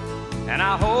 and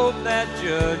I hope that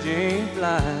judge ain't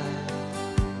blind.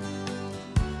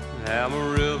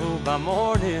 Amarillo by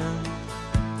morning,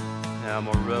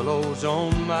 Amarillo's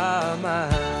on my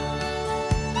mind.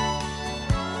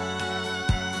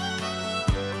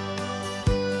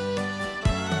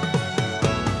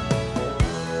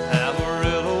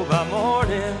 Amarillo by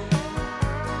morning,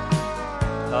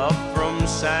 up from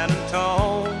San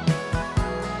Antonio.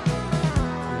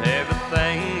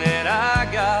 Everything that I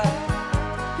got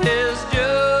is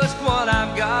just what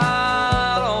I've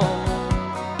got on.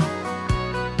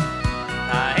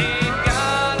 I ain't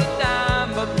got a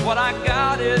dime, but what I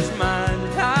got is mine.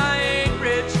 I ain't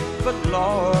rich,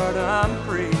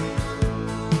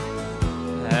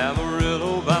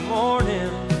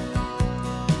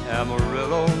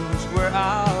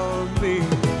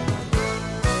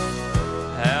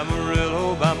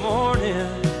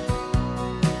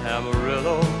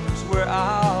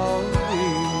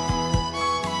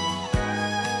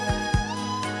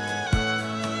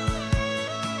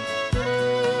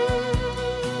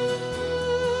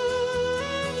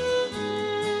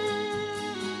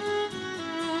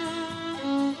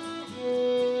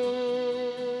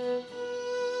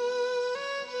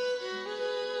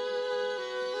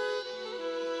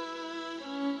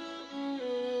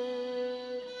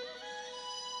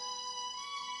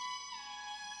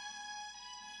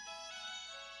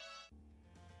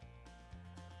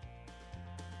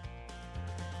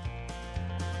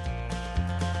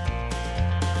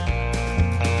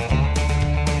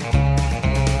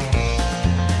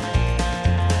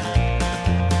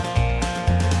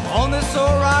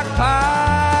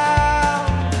 stockpile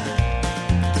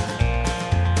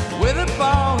with a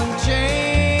ball and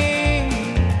chain.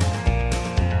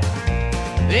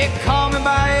 They call me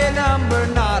by a number,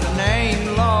 not a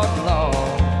name, Lord, Lord.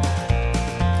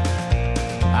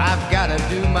 I've gotta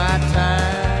do my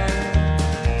time.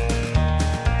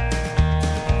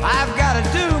 I've gotta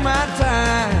do my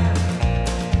time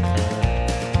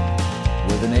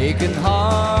with an aching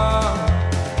heart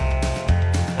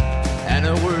and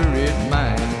a worried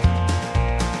mind.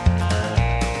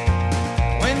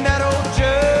 When that old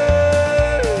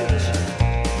judge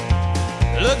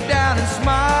looked down and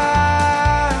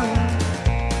smiled,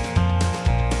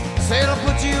 said I'll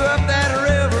put you up that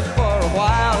river for a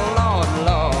while, Lord,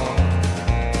 Lord.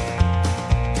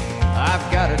 I've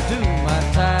gotta do my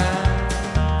time.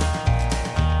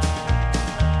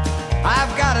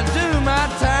 I've gotta do my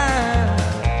time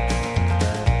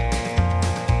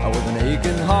with an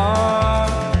aching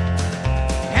heart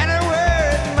and a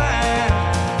worried mind.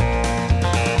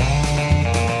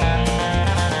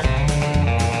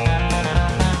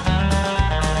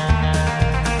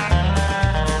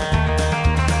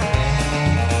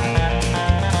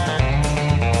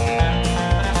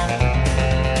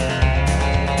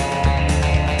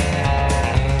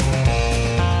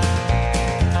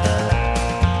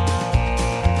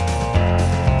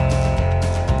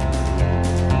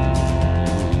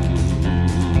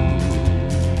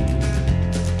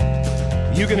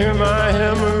 You can hear my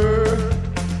hammer,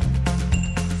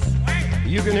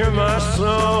 you can hear my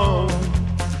song.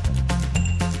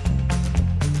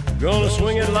 Gonna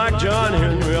swing it like John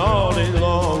Henry all day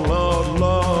long, Lord,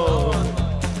 Lord.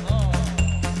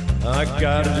 I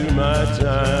gotta do my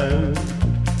time.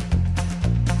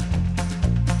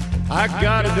 I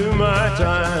gotta do my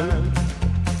time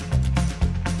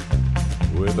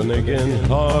with an aching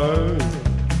heart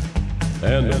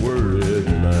and a worried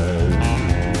mind.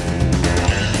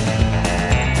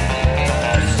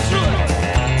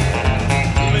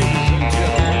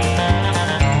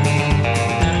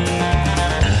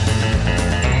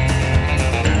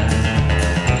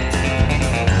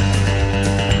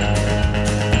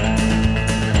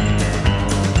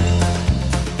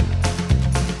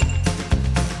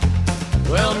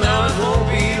 Well, now it won't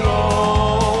be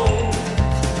long,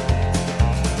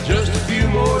 just a few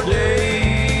more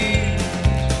days.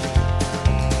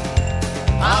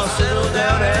 I'll settle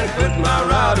down and quit my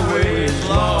right-of-ways,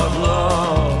 Lord,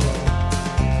 Lord,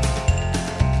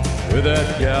 with that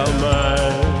gal of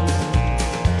mine.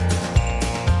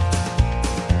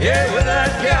 Yeah, with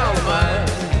that gal of mine.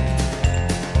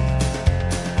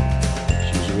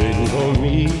 She's waiting for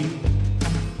me.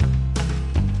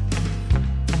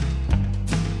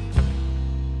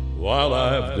 While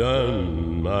I've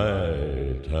done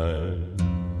my time.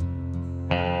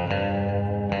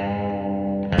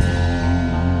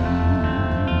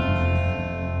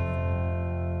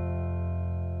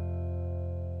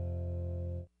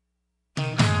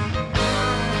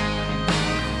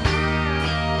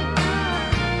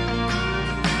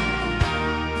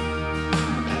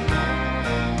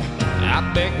 I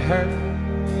begged her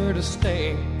to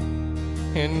stay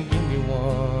and give me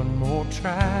one more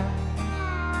try.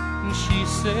 She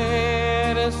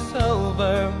said it's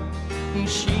over, and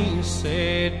she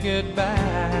said goodbye.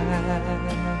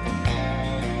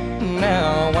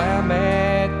 Now I'm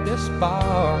at this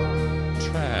bar,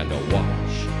 trying to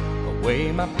wash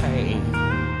away my pain.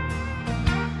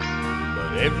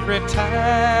 But every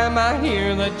time I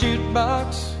hear the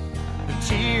jukebox, the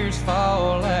tears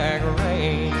fall like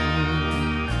rain.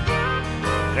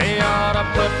 They ought to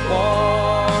put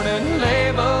warning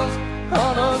labels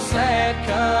on those sad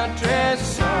country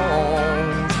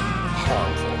songs,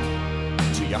 harmful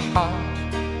to your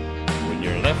heart when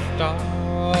you're left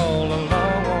all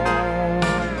alone.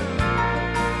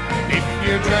 And if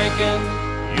you're drinking,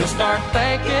 you'll start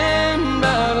thinking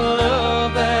about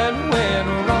love that went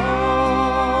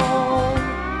wrong.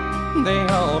 They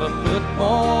ought to put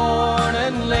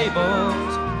warning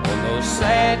labels on those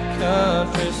sad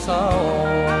country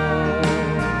songs.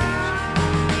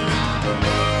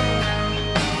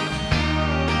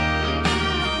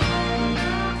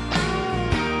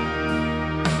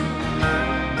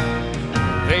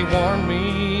 They warned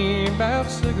me about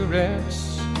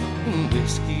cigarettes,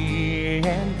 whiskey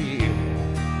and beer.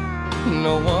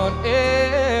 No one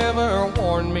ever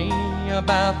warned me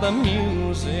about the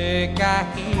music I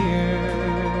hear.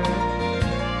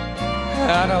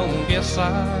 I don't guess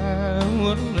I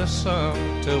would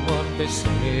listen to what they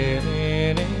said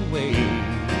anyway.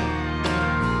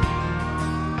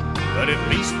 But at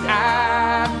least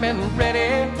I've been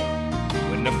ready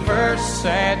when the first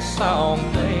sad song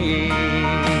played.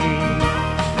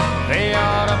 They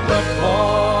ought to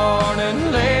warning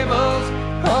labels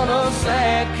on those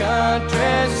sad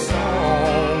country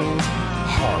songs.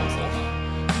 Harmful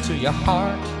to your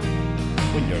heart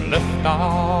when you're left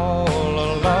all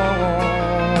alone.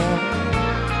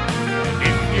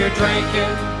 If you're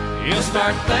drinking, you'll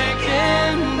start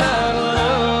thinking about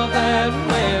love that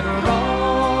went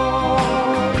wrong.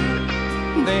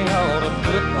 They ought to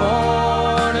put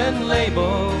warning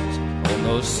labels on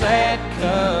those sad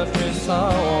country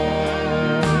songs.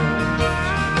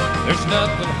 There's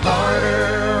nothing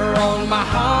harder on my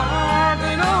heart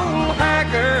than old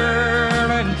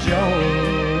Haggard and Jones.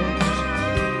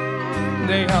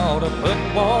 They ought to put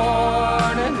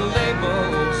warning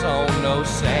labels on those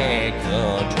sad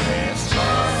country songs.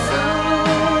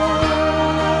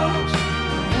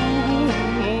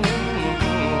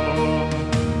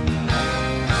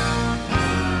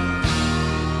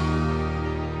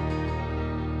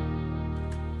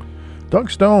 Doug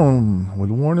Stone with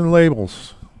warning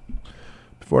labels.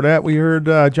 Before that, we heard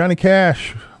Johnny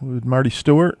Cash with Marty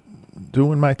Stewart,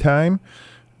 Doing My Time.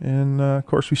 And, of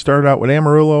course, we started out with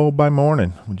Amarillo by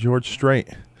Morning with George Strait.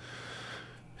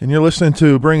 And you're listening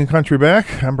to Bringing Country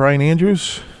Back. I'm Brian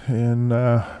Andrews, and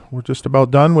we're just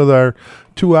about done with our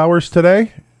 2 hours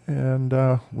today. And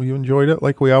we enjoyed it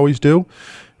like we always do.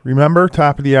 Remember,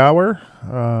 top of the hour,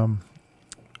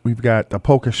 we've got the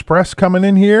Polka Express coming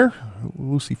in here.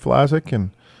 Lucy Flazik and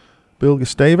Bill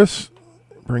Gustavus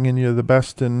bringing you the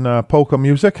best in polka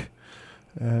music,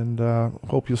 and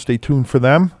hope you'll stay tuned for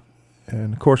them.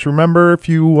 And of course, remember, if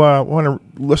you want to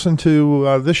listen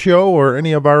to this show or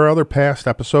any of our other past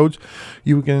episodes,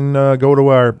 you can go to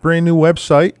our brand new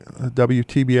website,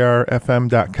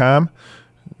 WTBRFM.com,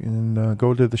 and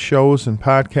go to the shows and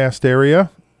podcast area,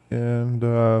 and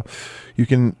you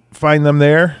can find them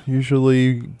there.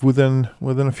 Usually within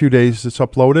a few days it's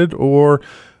uploaded, or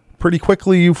pretty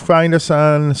quickly you find us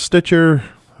on Stitcher,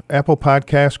 Apple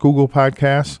Podcasts, Google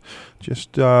Podcasts.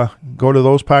 Just go to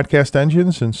those podcast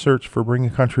engines and search for Bringing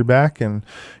Country Back, and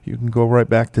you can go right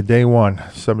back to day one,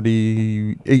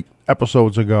 78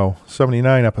 episodes ago,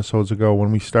 79 episodes ago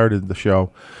when we started the show.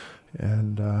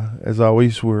 And as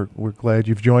always, we're glad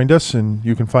you've joined us, and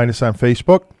you can find us on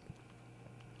Facebook.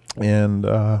 And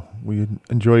we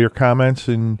enjoy your comments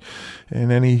and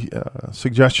any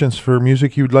suggestions for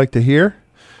music you'd like to hear.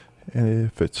 And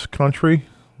if it's country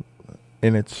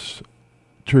and it's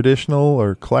traditional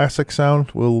or classic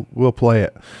sound, we'll play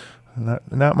it.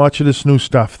 Not much of this new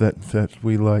stuff that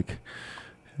we like.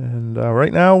 And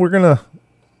right now we're gonna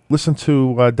listen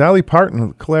to Dolly Parton,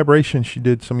 a collaboration she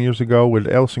did some years ago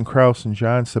with Alison Krauss and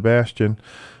John Sebastian,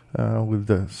 with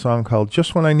the song called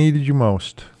 "Just When I Needed You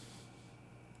Most."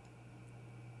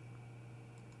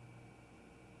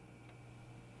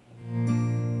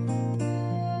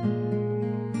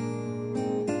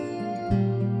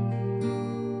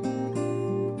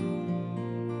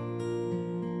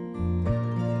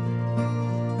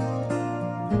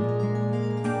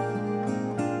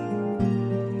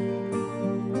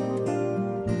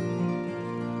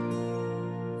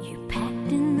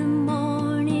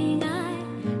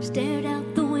 Stared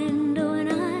out the window and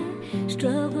I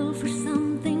struggled for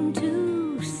something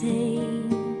to say.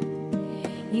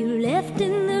 You left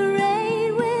in the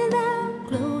rain without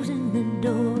closing the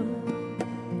door,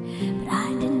 but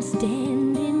I didn't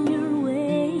stand in your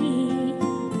way.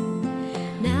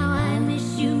 Now I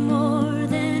miss you more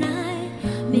than I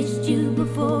missed you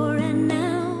before, and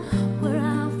now where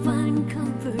I'll find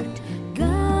comfort,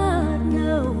 God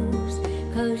knows,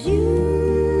 'cause you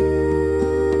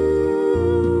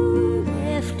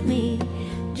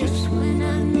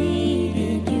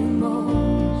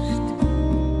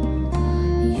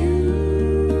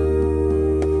you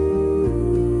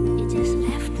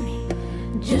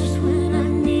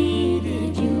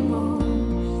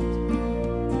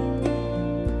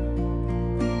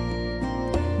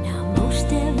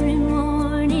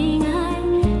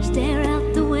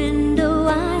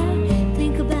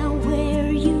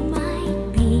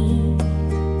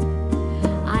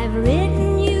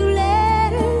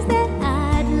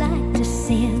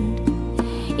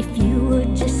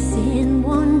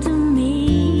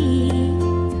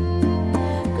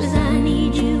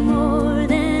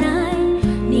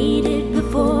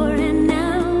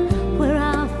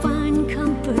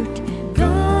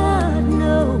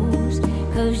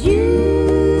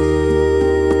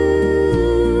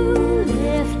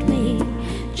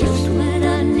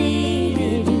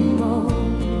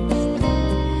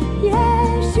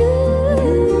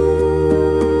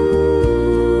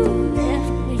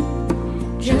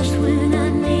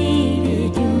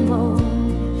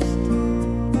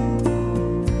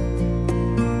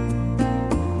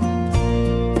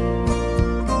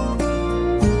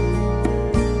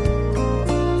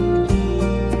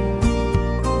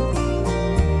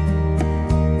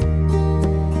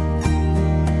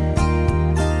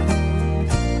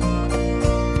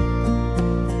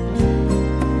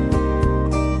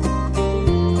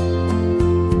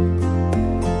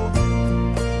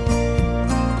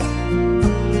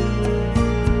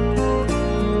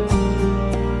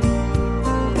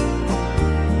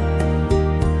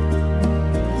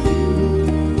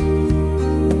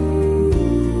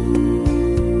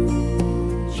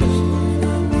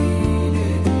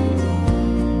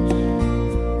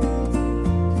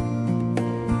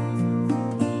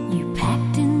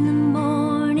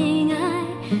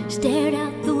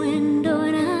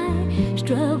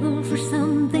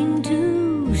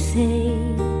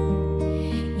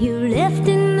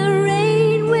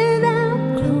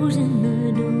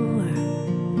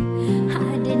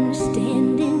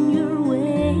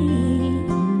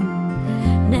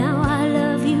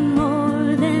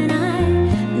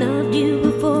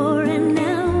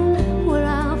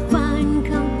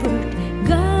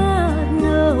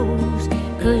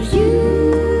 'cause you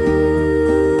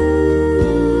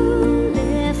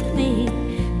left me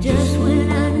just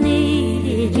when I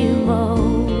needed you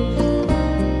most.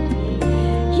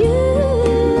 You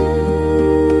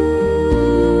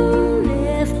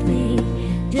left me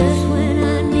just when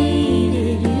I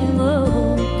needed you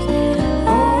most.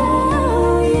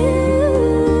 Oh, you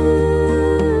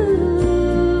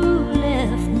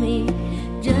left me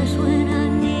just when I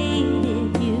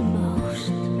needed you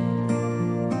most.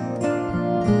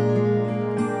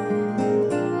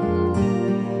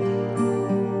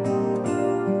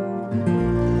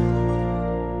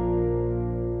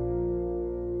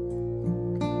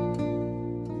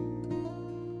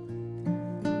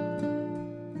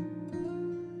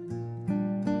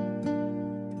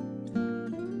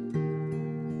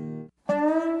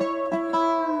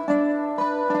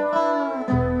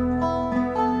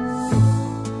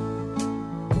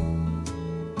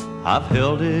 I've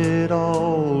held it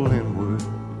all inward.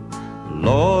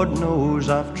 Lord knows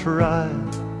I've tried.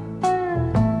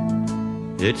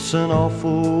 It's an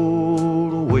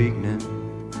awful awakening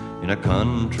in a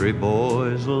country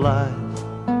boy's life,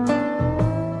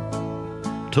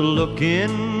 to look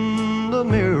in the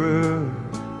mirror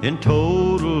in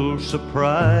total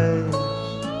surprise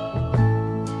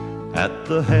at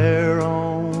the hair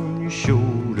on your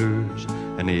shoulders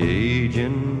and the age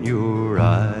in your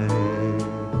eyes.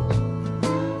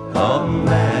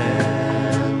 Amanda,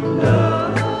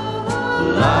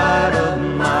 light of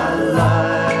my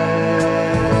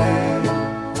life,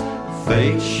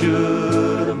 fate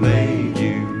should have made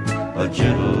you a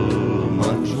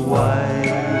gentleman's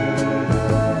wife.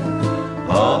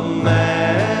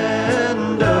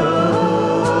 Amanda,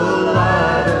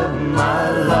 light of my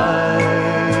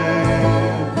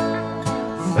life,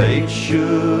 fate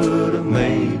should have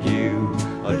made you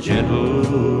a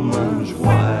gentleman's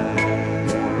wife.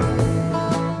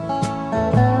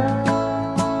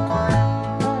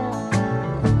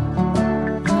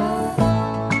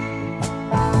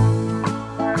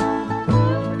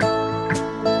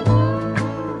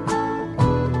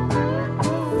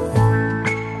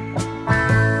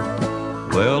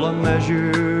 Well, a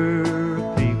measure of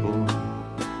people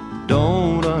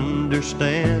don't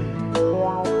understand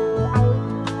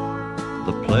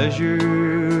the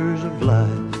pleasures of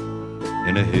life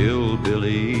in a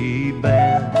hillbilly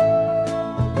band.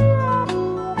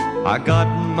 I got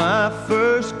my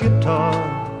first guitar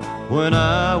when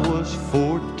I was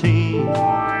 14.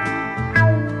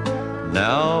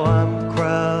 Now I'm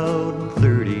crowding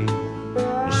 30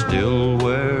 and still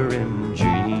wearing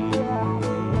jeans.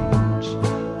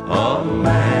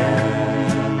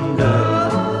 Amanda,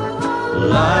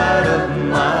 light of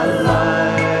my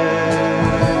life,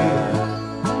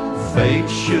 fate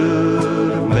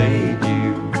should have made you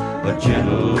a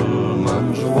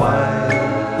gentleman's wife.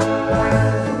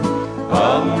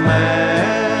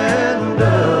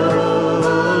 Amanda,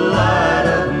 light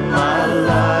of my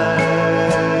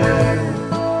life,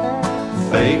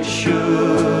 fate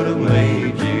should have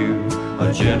made you a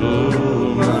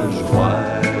gentleman's wife.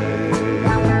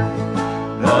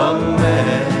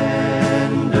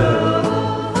 Amanda,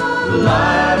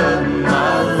 light of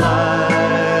my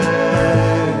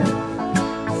life,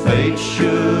 fate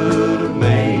should have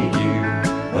made you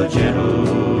a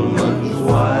gentleman's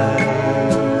wife.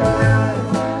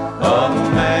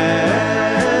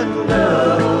 Amanda,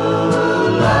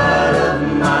 light of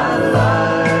my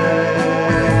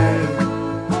life,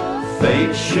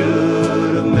 fate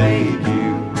should have made you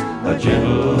a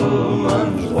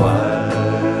gentleman's wife.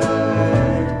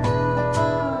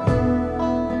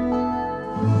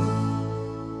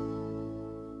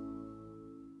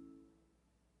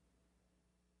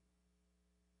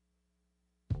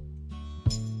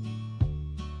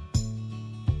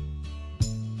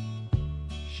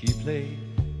 She played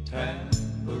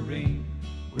tambourine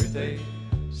with a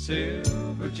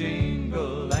silver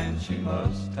jingle, and she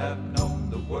must have known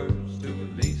the words to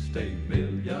at least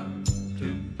 1,000,000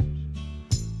 tunes.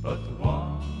 But the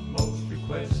one most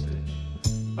requested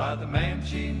by the man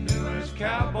she knew as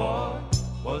cowboy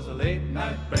was a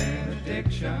late-night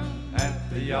benediction at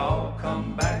the Y'all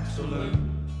Come Back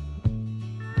Saloon.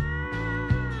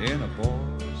 In a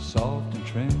voice soft and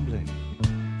trembling,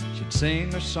 she'd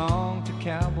sing her song to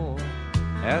cowboy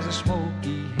as a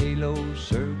smoky halo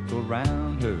circled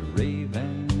round her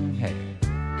raven hair.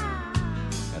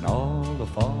 And all the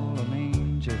fallen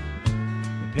angels,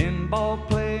 the pinball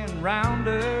playing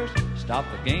rounders,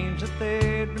 stopped the games that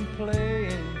they'd been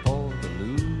playing for the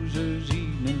loser's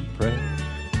evening prayer.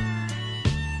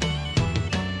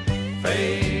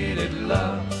 Faded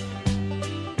love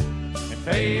and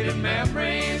faded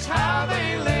memories, how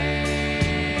they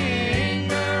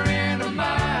linger in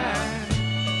my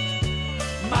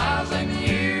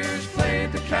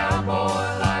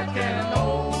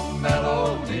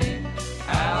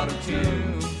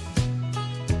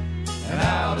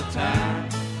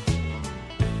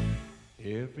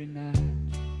every night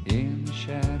in the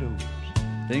shadows,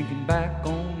 thinking back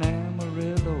on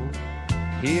Amarillo.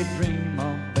 He'd dream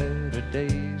of better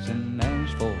days and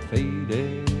ask for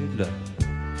faded love,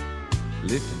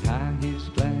 lifting high his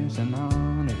glass in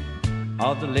honor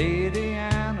of the lady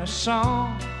and a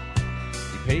song.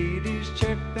 He paid his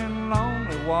check and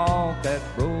lonely walked that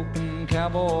broken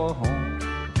cowboy home.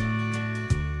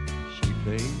 She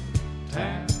played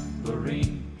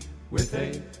tambourine with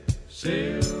a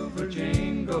silver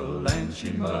jingle, and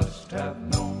she must have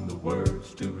known the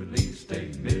words to at least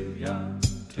 1,000,000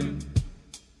 tunes.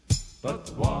 But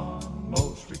the one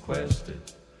most requested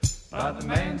by the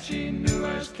man she knew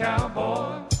as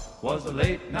cowboy was a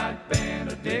late night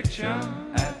benediction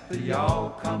at the Y'all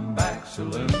Come Back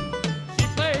Saloon. She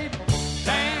played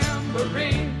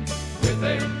tambourine with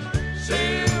a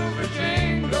silver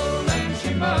jingle, and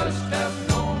she must have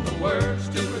known the words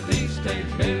to at least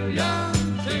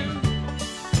 1,000,000 tunes.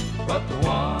 But the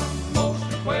one most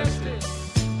requested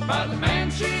by the man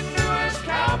she knew as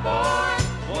cowboy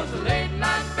was a late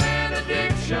night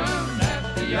benediction at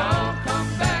the Y'all Come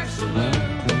Back Saloon.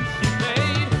 She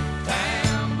played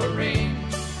tambourine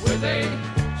with a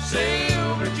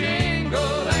silver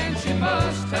jingle, and she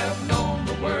must have known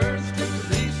the words to at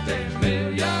least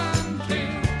 1,000,000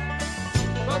 tunes.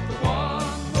 But the one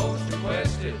most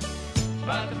requested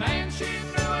by the man she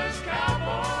knew as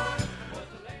cowboy.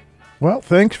 Well,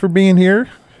 thanks for being here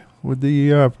with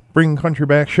the Bring Country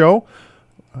Back show.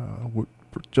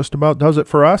 Just about does it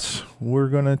for us. We're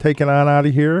going to take it on out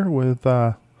of here with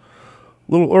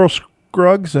little Earl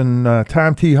Scruggs and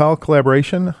Tom T. Hall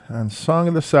collaboration on Song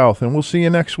of the South. And we'll see you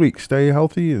next week. Stay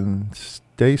healthy and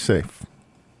stay safe.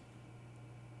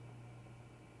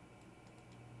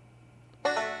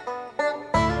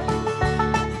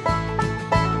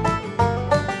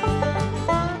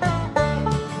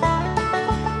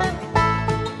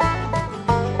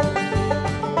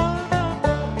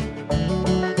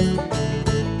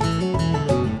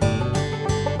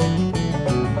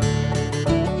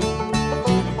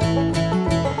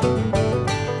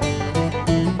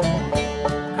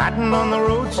 Cotton on the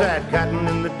roadside, cotton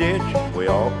in the ditch. We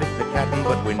all picked the cotton,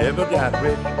 but we never got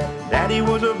rich. Daddy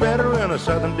was a veteran, a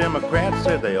Southern Democrat,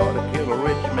 said they ought to kill a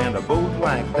rich man to vote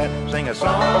like that. Sing a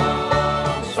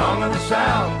song, song of the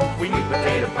South, sweet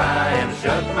potato pie and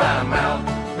shut my mouth.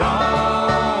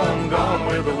 Gone, gone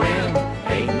with the wind,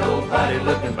 ain't nobody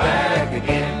looking back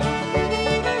again.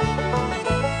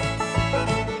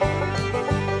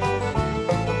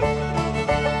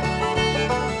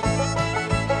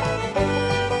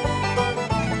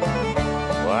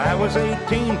 I was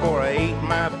 18 for a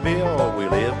 8-mile bill. We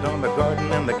lived on the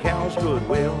garden and the cows stood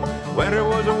well. Winter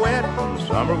was wet and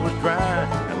summer was dry,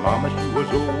 and Mama, she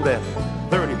was old at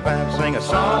 35. Sing a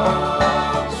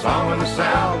song, song of the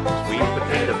South, sweet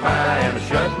potato pie and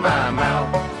shut my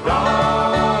mouth.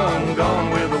 Gone,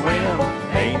 gone with the wind,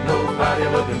 ain't nobody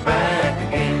looking back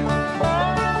again.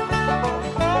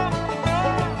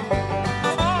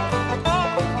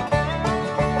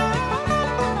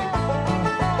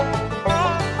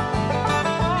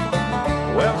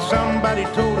 Somebody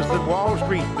told us that Wall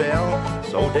Street fell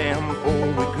so damn poor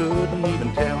we couldn't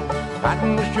even tell.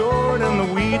 Cotton was short and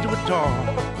the weeds were tall.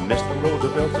 Mr.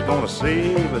 Roosevelt's gonna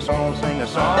save us all. Sing a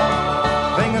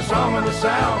song of the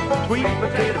South, sweet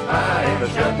potato pie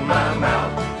and shut my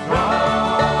mouth.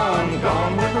 Gone,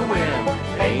 gone with the wind,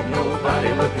 ain't nobody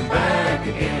looking back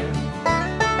again.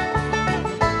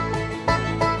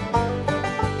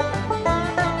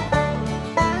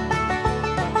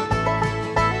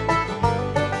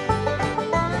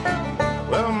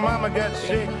 Mama got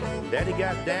sick, Daddy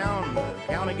got down, the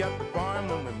county got the farm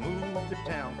when we moved to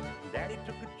town. Daddy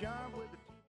took a job with the